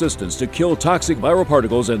and persistence to kill toxic viral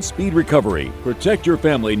particles and speed recovery. Protect your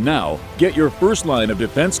family now. Get your first line of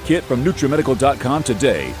defense kit from NutriMedical.com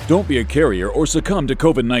today. Don't be a carrier or succumb to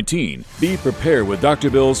COVID-19. Be prepared with Dr.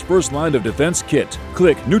 Bill's first line of defense kit.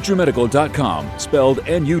 Click NutriMedical.com, spelled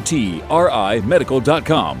N-U-T-R-I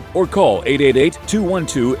Medical.com, or call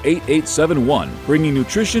 888-212-8871, bringing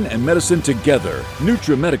nutrition and medicine together.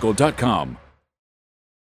 NutriMedical.com.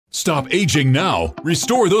 Stop aging now.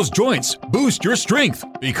 Restore those joints. Boost your strength.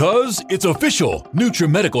 Because it's official.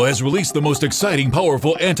 NutriMedical has released the most exciting,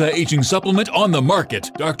 powerful anti-aging supplement on the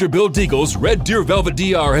market. Dr. Bill Deagle's Red Deer Velvet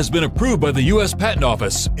DR has been approved by the U.S. Patent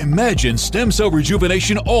Office. Imagine stem cell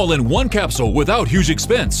rejuvenation all in one capsule without huge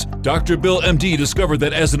expense. Dr. Bill MD discovered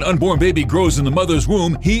that as an unborn baby grows in the mother's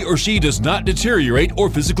womb, he or she does not deteriorate or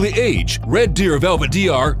physically age. Red Deer Velvet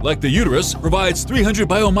DR, like the uterus, provides 300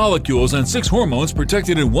 biomolecules and 6 hormones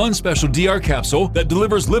protected in one special DR capsule that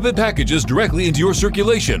delivers lipid packages directly into your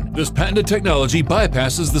circulation. This patented technology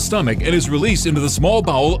bypasses the stomach and is released into the small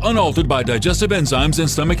bowel unaltered by digestive enzymes and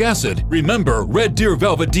stomach acid. Remember Red Deer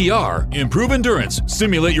Velvet DR. Improve endurance,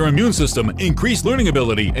 stimulate your immune system, increase learning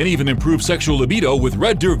ability, and even improve sexual libido with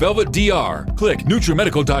Red Deer Velvet DR. Click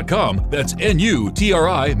NutriMedical.com, that's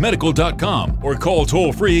N-U-T-R-I Medical.com, or call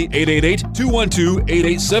toll-free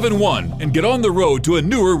 888-212-8871 and get on the road to a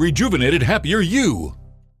newer, rejuvenated, happier you.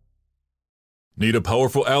 Need a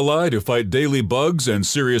powerful ally to fight daily bugs and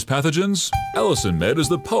serious pathogens? Allicin Med is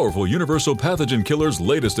the powerful universal pathogen killer's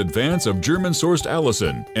latest advance of German-sourced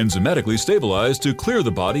allicin, enzymatically stabilized to clear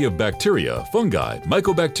the body of bacteria, fungi,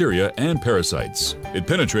 mycobacteria, and parasites. It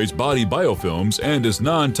penetrates body biofilms and is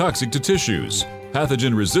non-toxic to tissues.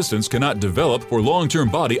 Pathogen resistance cannot develop for long-term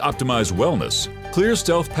body-optimized wellness. Clear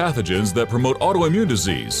stealth pathogens that promote autoimmune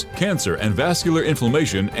disease, cancer and vascular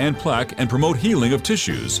inflammation and plaque and promote healing of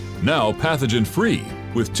tissues. Now pathogen-free.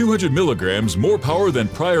 With 200 milligrams more power than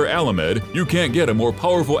prior Alamed, you can't get a more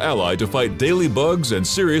powerful ally to fight daily bugs and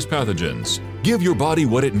serious pathogens. Give your body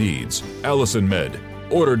what it needs. Allicin Med.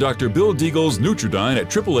 Order Dr. Bill Deagle's Nutridyne at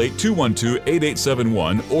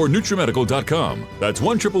 888-212-8871 or NutriMedical.com. That's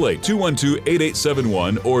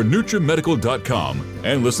 1-888-212-8871 or NutriMedical.com.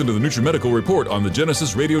 And listen to the NutriMedical Report on the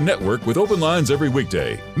Genesis Radio Network with open lines every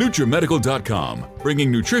weekday. NutriMedical.com,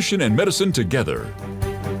 bringing nutrition and medicine together.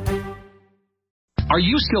 Are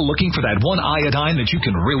you still looking for that one iodine that you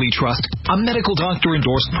can really trust? A medical doctor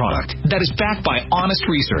endorsed product that is backed by honest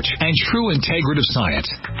research and true integrative science?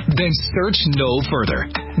 Then search no further.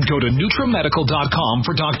 Go to NutriMedical.com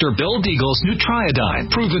for Dr. Bill Deagle's Nutriodine,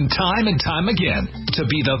 proven time and time again to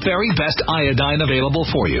be the very best iodine available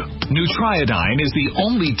for you. Nutriodine is the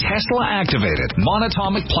only Tesla-activated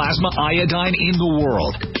monatomic plasma iodine in the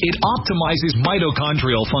world. It optimizes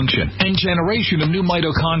mitochondrial function and generation of new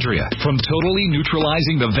mitochondria from totally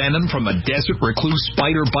neutralizing the venom from a desert recluse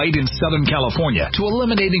spider bite in Southern California to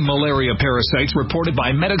eliminating malaria parasites reported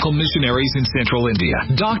by medical missionaries in Central India.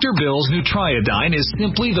 Dr. Bill's Nutriodine is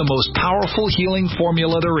simply the most powerful healing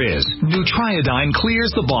formula there is. Nutriodine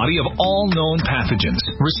clears the body of all known pathogens,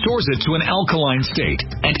 restores it to an alkaline state,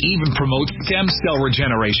 and even promotes stem cell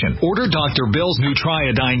regeneration. Order Dr. Bill's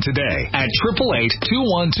Nutriodine today at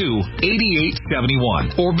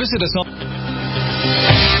 888-212-8871 or visit us on...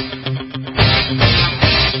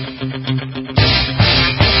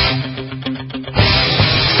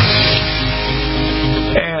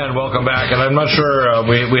 And welcome back. And I'm not sure,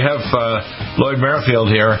 we have Lloyd Merrifield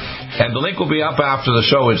here, and the link will be up after the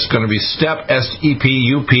show. It's going to be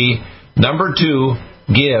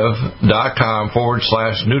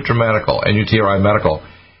step.give.com/NutriMedical, NUTRI Medical.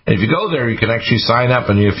 And if you go there, you can actually sign up,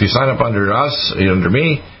 and if you sign up under us, under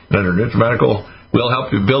me, and under NutriMedical, we'll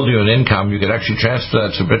help you build you an income. You can actually transfer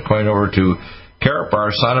that to Bitcoin over to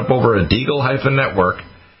Karatbar, sign up over at Deagle-Network.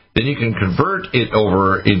 Then you can convert it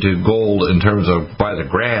over into gold in terms of by the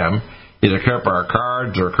gram, either Karatbar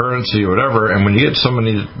cards or currency or whatever. And when you get so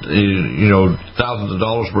many, thousands of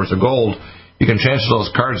dollars worth of gold, you can transfer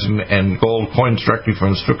those cards and gold coins directly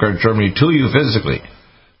from Stuttgart, Germany to you physically.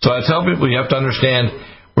 So I tell people you have to understand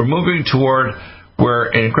we're moving toward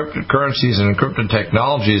where encrypted currencies and encrypted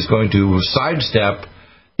technology is going to sidestep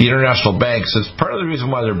the international banks. It's part of the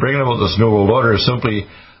reason why they're bringing about this New World Order is simply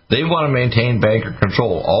they want to maintain banker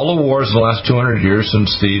control. All the wars in the last 200 years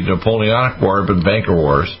since the Napoleonic War have been banker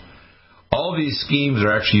wars. All these schemes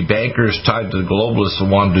are actually bankers tied to the globalists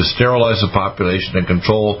who want to sterilize the population and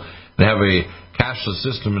control and have a cashless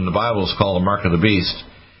system. In the Bible is called the mark of the beast.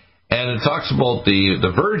 And it talks about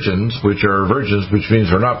the virgins, which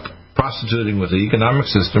means we're not prostituting with the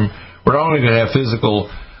economic system. We're not only going to have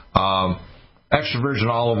physical extra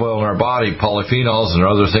virgin olive oil in our body, polyphenols and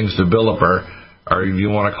other things to build up our if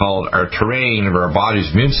you want to call it our terrain of our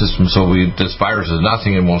body's immune system, so this virus is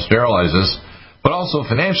nothing and won't sterilize us, but also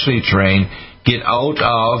financially terrain, get out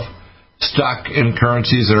of stuck in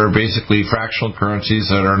currencies that are basically fractional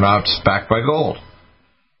currencies that are not backed by gold.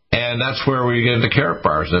 And that's where we get into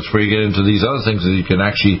Karatbars. That's where you get into these other things that you can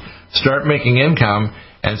actually start making income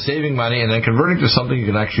and saving money and then converting to something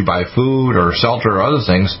you can actually buy food or shelter or other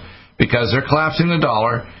things, because they're collapsing the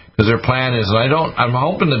dollar, because their plan is, and I'm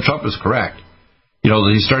hoping that Trump is correct.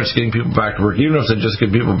 That he starts getting people back to work, even if they just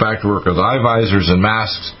get people back to work with eye visors and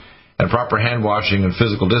masks and proper hand washing and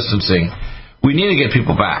physical distancing. We need to get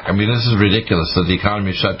people back. I mean, this is ridiculous that the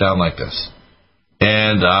economy is shut down like this.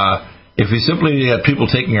 And if we simply get people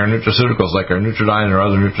taking our nutraceuticals, like our Nutridyne or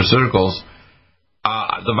other nutraceuticals,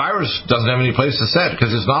 the virus doesn't have any place to set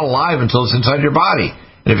because it's not alive until it's inside your body.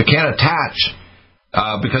 And if it can't attach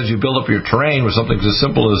because you build up your terrain with something as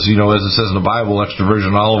simple as, as it says in the Bible, extra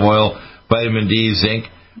virgin olive oil, vitamin D, zinc,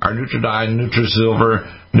 our Nutridyne, NutriSilver,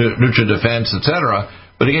 NutriDefense, etc.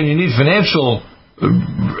 But again, you need financial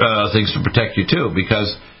things to protect you too, because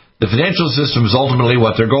the financial system is ultimately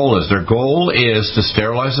what their goal is. Their goal is to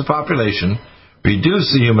sterilize the population,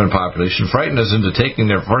 reduce the human population, frighten us into taking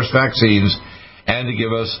their first vaccines, and to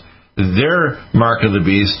give us their mark of the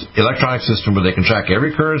beast electronic system where they can track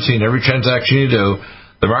every currency and every transaction you do.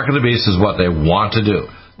 The mark of the beast is what they want to do.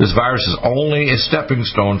 This virus is only a stepping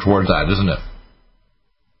stone towards that, isn't it?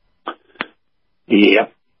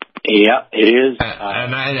 Yep. Yeah, it is.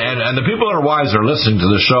 And the people that are wise are listening to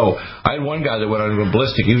the show. I had one guy that went on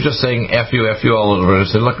ballistic. He was just saying F you all over. I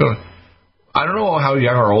said, look, I don't know how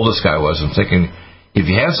young or old this guy was. I'm thinking, if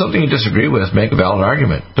you have something you disagree with, make a valid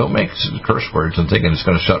argument. Don't make curse words and thinking it's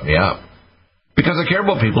going to shut me up. Because I care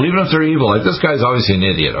about people, even if they're evil. Like, this guy's obviously an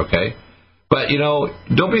idiot, okay? But,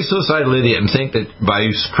 don't be a suicidal idiot and think that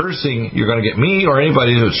by cursing you're going to get me or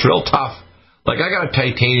anybody who's real tough. Like, I got a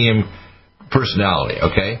titanium personality,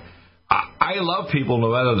 okay? I love people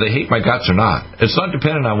no matter they hate my guts or not. It's not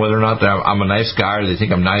dependent on whether or not I'm a nice guy or they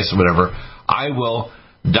think I'm nice or whatever. I will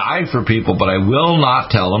die for people, but I will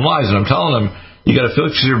not tell them lies. And I'm telling them, you got to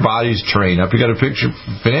fix your body's terrain up. You got to fix your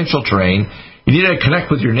financial terrain. You need to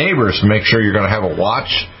connect with your neighbors to make sure you're going to have a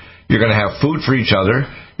watch. You're going to have food for each other.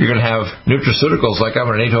 You're going to have nutraceuticals. Like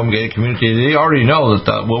I'm in an 8-home gated community. They already know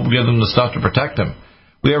that we'll give them the stuff to protect them.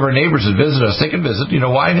 We have our neighbors that visit us. They can visit.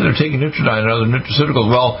 Why? They're taking Nutridyne and other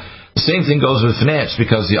nutraceuticals. Well, the same thing goes with finance,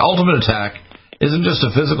 because the ultimate attack isn't just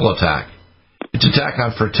a physical attack. It's attack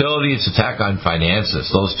on fertility. It's attack on finances.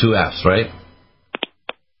 Those two F's, right?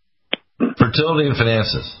 Fertility and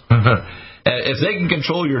finances. If they can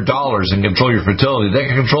control your dollars and control your fertility, they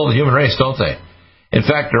can control the human race, don't they? In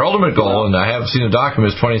fact, their ultimate goal, and I have seen the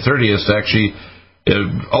documents 2030, is to actually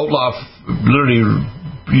outlaw literally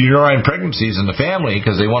uterine pregnancies in the family,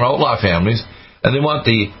 because they want to outlaw families. And they want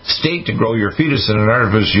the state to grow your fetus in an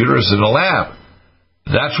artificial uterus in a lab.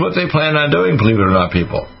 That's what they plan on doing, believe it or not,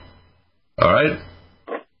 people. All right?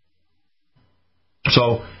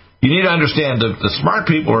 So you need to understand that the smart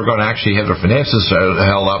people are going to actually have their finances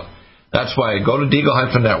held up. That's why go to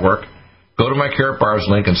Deagle-Network, go to my Carrot Bars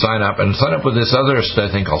link and sign up with this other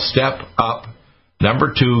thing called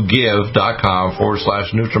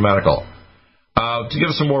StepUp2give.com/NutriMedical. To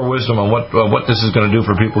give some more wisdom on what this is going to do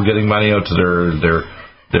for people getting money out to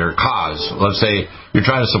their cause. Let's say you're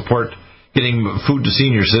trying to support getting food to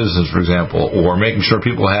senior citizens, for example, or making sure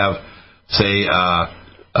people have, say,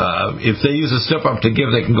 if they use a Step Up to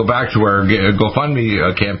Give, they can go back to our GoFundMe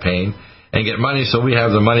campaign and get money, so we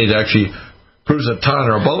have the money to actually produce a ton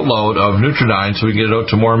or a boatload of Nutridyne so we can get it out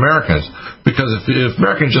to more Americans. Because if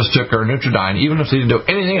Americans just took our Nutridyne, even if they didn't do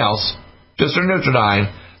anything else, just their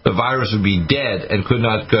Nutridyne, the virus would be dead and could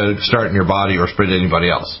not start in your body or spread to anybody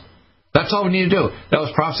else. That's all we need to do. That was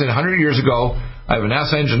prophesied 100 years ago. I have a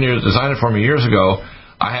NASA engineer that designed it for me years ago.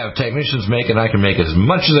 I have technicians make it, and I can make as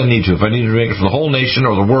much as I need to. If I need to make it for the whole nation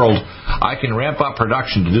or the world, I can ramp up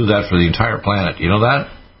production to do that for the entire planet. You know that?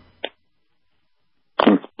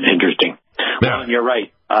 Interesting. Yeah. Well, you're right.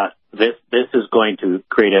 This is going to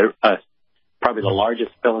create probably the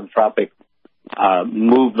largest philanthropic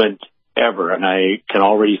movement ever, and I can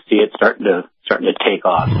already see it starting to take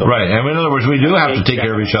off. So, right, and in other words, we do have to take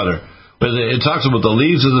care of each other. But it talks about the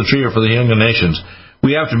leaves of the tree are for the young nations.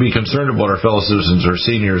 We have to be concerned about our fellow citizens or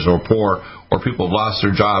seniors or poor or people who have lost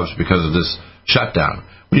their jobs because of this shutdown.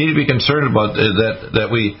 We need to be concerned about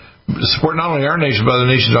that we support not only our nation but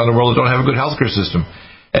other nations around the world that don't have a good healthcare system.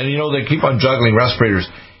 And they keep on juggling respirators.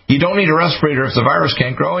 You don't need a respirator if the virus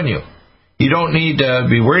can't grow in you. You don't need to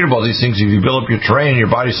be worried about these things if you build up your terrain and your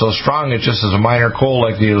body's so strong it just is a minor cold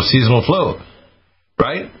like the seasonal flu,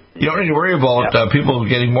 right? You don't need to worry about people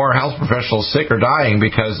getting more health professionals sick or dying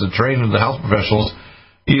because the terrain of the health professionals.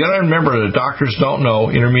 You got to remember that doctors don't know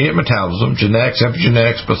intermediate metabolism, genetics,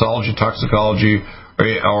 epigenetics, pathology, toxicology,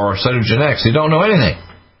 or cytogenetics. They don't know anything.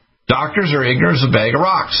 Doctors are ignorant as a bag of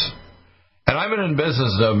rocks. And I've been in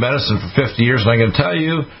business of medicine for 50 years, and I can tell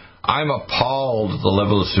you, I'm appalled at the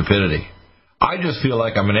level of stupidity. I just feel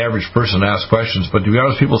like I'm an average person to ask questions, but to be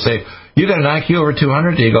honest, people say, you got an IQ over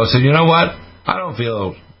 200? You go, I said, you know what? I don't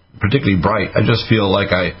feel particularly bright. I just feel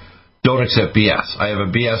like I don't accept BS. I have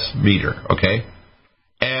a BS meter, okay?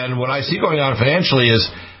 And what I see going on financially is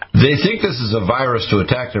they think this is a virus to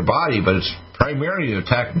attack their body, but it's primarily to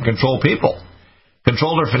attack and control people.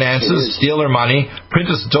 Control their finances, steal their money, print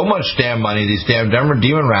us so much damn money, these damn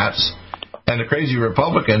demon rats, and the crazy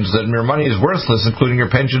Republicans, that your money is worthless, including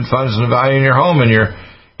your pension funds and the value in your home, and your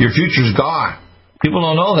future's gone. People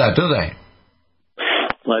don't know that, do they?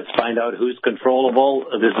 Let's find out who's controllable.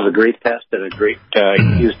 This is a great test and a great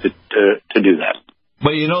use to do that.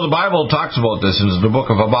 But the Bible talks about this in the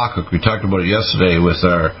book of Habakkuk. We talked about it yesterday with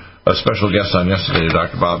our special guest on yesterday,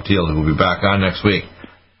 Dr. Bob Thiel, who will be back on next week.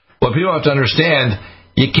 What people have to understand,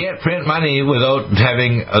 you can't print money without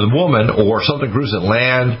having a woman or something produce it,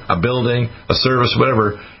 land, a building, a service,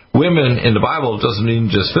 whatever. Women in the Bible doesn't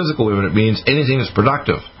mean just physical women. It means anything that's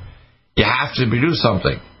productive. You have to produce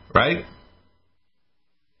something, right?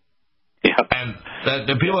 Yeah. And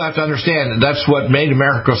the people have to understand that's what made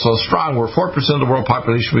America so strong. We're 4% of the world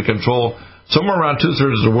population. We control somewhere around 2/3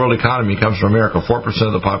 of the world economy comes from America, 4%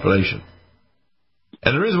 of the population.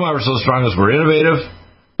 And the reason why we're so strong is we're innovative.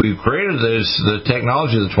 We've created the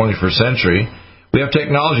technology of the 21st century. We have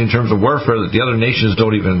technology in terms of warfare that the other nations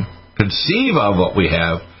don't even conceive of what we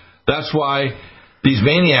have. That's why these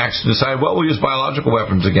maniacs decide, well, we'll use biological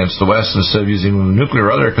weapons against the West instead of using nuclear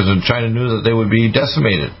or other, because China knew that they would be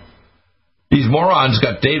decimated. These morons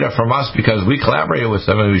got data from us because we collaborated with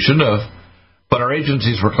them, and we shouldn't have. But our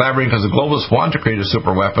agencies were collaborating because the globalists wanted to create a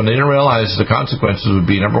super weapon. They didn't realize the consequences would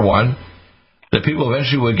be, number one, that people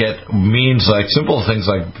eventually would get means like simple things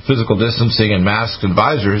like physical distancing and masks and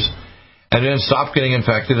visors, and then stop getting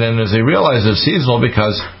infected. And as they realize it's seasonal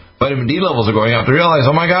because vitamin D levels are going up, they realize,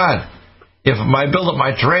 oh my God, if I build up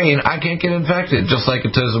my terrain, I can't get infected. Just like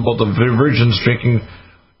it says about the virgins drinking,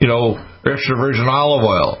 extra virgin olive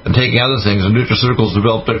oil and taking other things and nutraceuticals to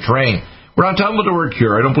develop their terrain. We're not talking about the word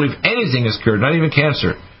cure. I don't believe anything is cured, not even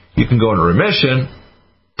cancer. You can go into remission,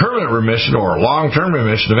 permanent remission, or long-term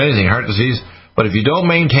remission of anything, heart disease, but if you don't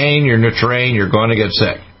maintain your terrain, you're going to get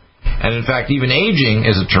sick. And in fact, even aging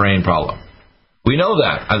is a terrain problem. We know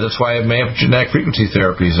that. That's why I have genetic frequency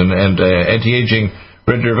therapies and anti-aging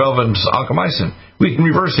red deer velvet and oncomycin. We can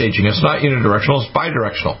reverse aging. It's not unidirectional, it's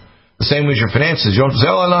bidirectional. The same with your finances. You don't say,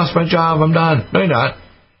 oh, I lost my job, I'm done. No, you're not.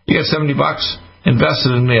 You got $70 invested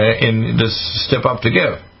in this Step Up to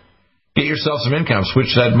Give. Get yourself some income. Switch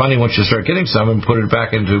that money once you start getting some and put it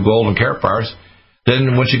back into gold and carrot bars.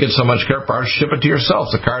 Then once you get so much carrot bars, ship it to yourself,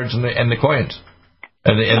 the cards and the coins.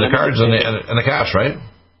 And the cards and the cash, right?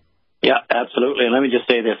 Yeah, absolutely. And let me just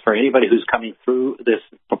say this, for anybody who's coming through this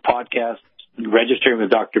podcast, registering with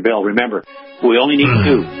Dr. Bill, remember, we only need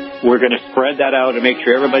 2. We're going to spread that out and make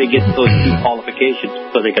sure everybody gets those 2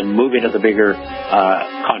 qualifications so they can move into the bigger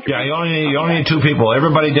contribution. Yeah, you only need 2 people.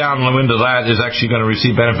 Everybody down into that is actually going to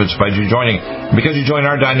receive benefits by you joining. Because you join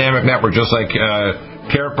our dynamic network, just like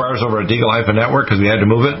Carrot Bars over at Deagle-Hyphen Network, because we had to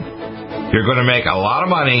move it, you're going to make a lot of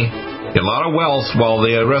money, get a lot of wealth, while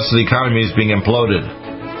the rest of the economy is being imploded.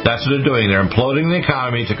 That's what they're doing. They're imploding the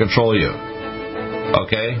economy to control you.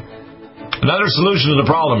 Okay? Another solution to the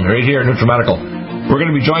problem right here at NutriMedical. We're going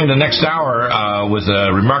to be joined the next hour with a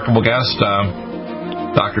remarkable guest,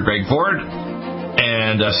 Dr. Greg Ford,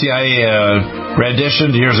 and CIA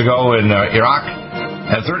rendition years ago in Iraq.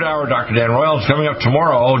 At third hour, Dr. Dan Royal is coming up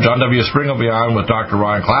tomorrow. John W. Spring will be on with Dr.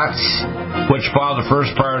 Ron Klatz, which followed the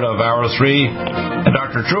first part of hour 3, and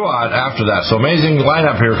Dr. Truott after that. So amazing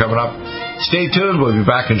lineup here coming up. Stay tuned. We'll be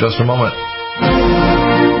back in just a moment.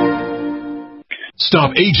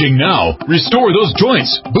 Stop aging now. Restore those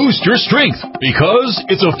joints. Boost your strength. Because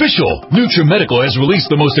it's official. NutriMedical has released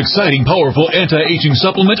the most exciting, powerful anti-aging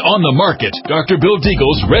supplement on the market. Dr. Bill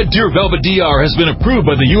Deagle's Red Deer Velvet DR has been approved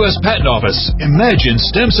by the U.S. Patent Office. Imagine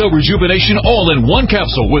stem cell rejuvenation all in one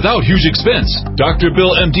capsule without huge expense. Dr.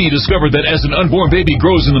 Bill MD discovered that as an unborn baby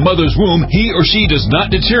grows in the mother's womb, he or she does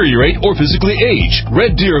not deteriorate or physically age.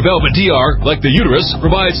 Red Deer Velvet DR, like the uterus,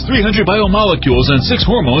 provides 300 biomolecules and 6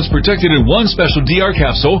 hormones protected in one special DR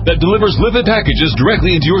capsule that delivers lipid packages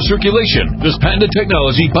directly into your circulation. This patented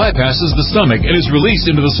technology bypasses the stomach and is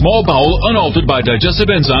released into the small bowel unaltered by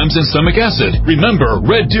digestive enzymes and stomach acid. Remember,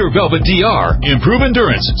 Red Deer Velvet DR. Improve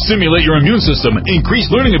endurance, stimulate your immune system,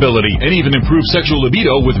 increase learning ability, and even improve sexual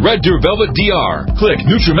libido with Red Deer Velvet DR. Click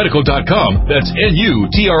NutriMedical.com, that's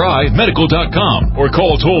NUTRI medical.com, or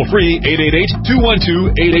call toll-free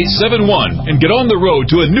 888-212-8871 and get on the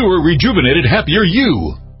road to a newer, rejuvenated, happier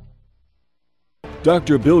you.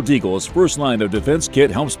 Dr. Bill Deagle's first line of defense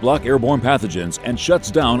kit helps block airborne pathogens and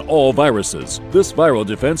shuts down all viruses. This viral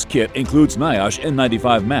defense kit includes NIOSH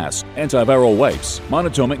N95 mask, antiviral wipes,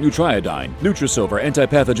 monatomic Nutriodine, Nutrisilver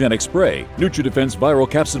antipathogenic spray, NutriDefense viral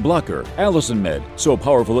capsid blocker, Allison Med, so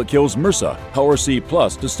powerful it kills MRSA, Power C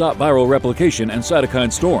Plus to stop viral replication and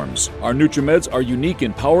cytokine storms. Our NutriMeds are unique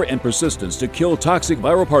in power and persistence to kill toxic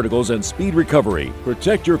viral particles and speed recovery.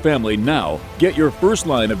 Protect your family now. Get your first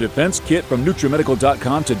line of defense kit from NutriMedical.com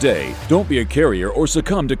today. Don't be a carrier or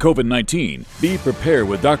succumb to COVID-19. Be prepared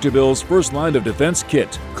with Dr. Bill's first line of defense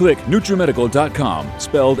kit. Click NutriMedical.com,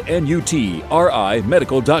 spelled N-U-T-R-I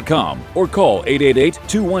medical.com, or call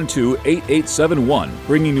 888-212-8871,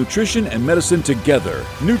 bringing nutrition and medicine together.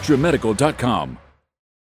 NutriMedical.com.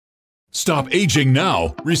 Stop aging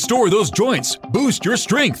now. Restore those joints. Boost your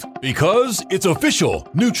strength. Because it's official.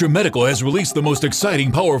 NutriMedical has released the most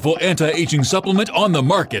exciting, powerful anti-aging supplement on the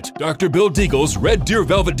market. Dr. Bill Deagle's Red Deer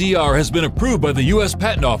Velvet DR has been approved by the U.S.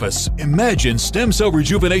 Patent Office. Imagine stem cell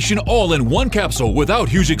rejuvenation all in one capsule without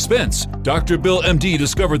huge expense. Dr. Bill MD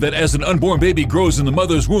discovered that as an unborn baby grows in the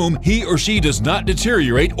mother's womb, he or she does not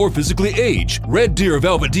deteriorate or physically age. Red Deer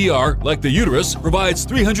Velvet DR, like the uterus, provides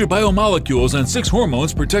 300 biomolecules and 6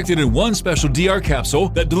 hormones protected in one special DR capsule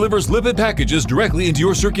that delivers lipid packages directly into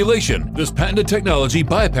your circulation. This patented technology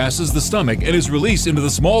bypasses the stomach and is released into the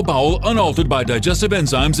small bowel unaltered by digestive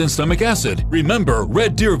enzymes and stomach acid. Remember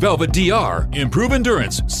Red Deer Velvet DR. Improve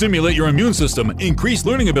endurance, stimulate your immune system, increase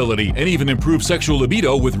learning ability, and even improve sexual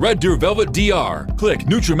libido with Red Deer Velvet DR. Click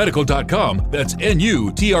NutriMedical.com, that's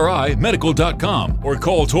N-U-T-R-I medical.com, or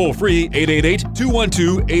call toll-free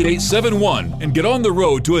 888-212-8871 and get on the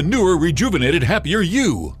road to a newer, rejuvenated, happier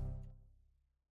you.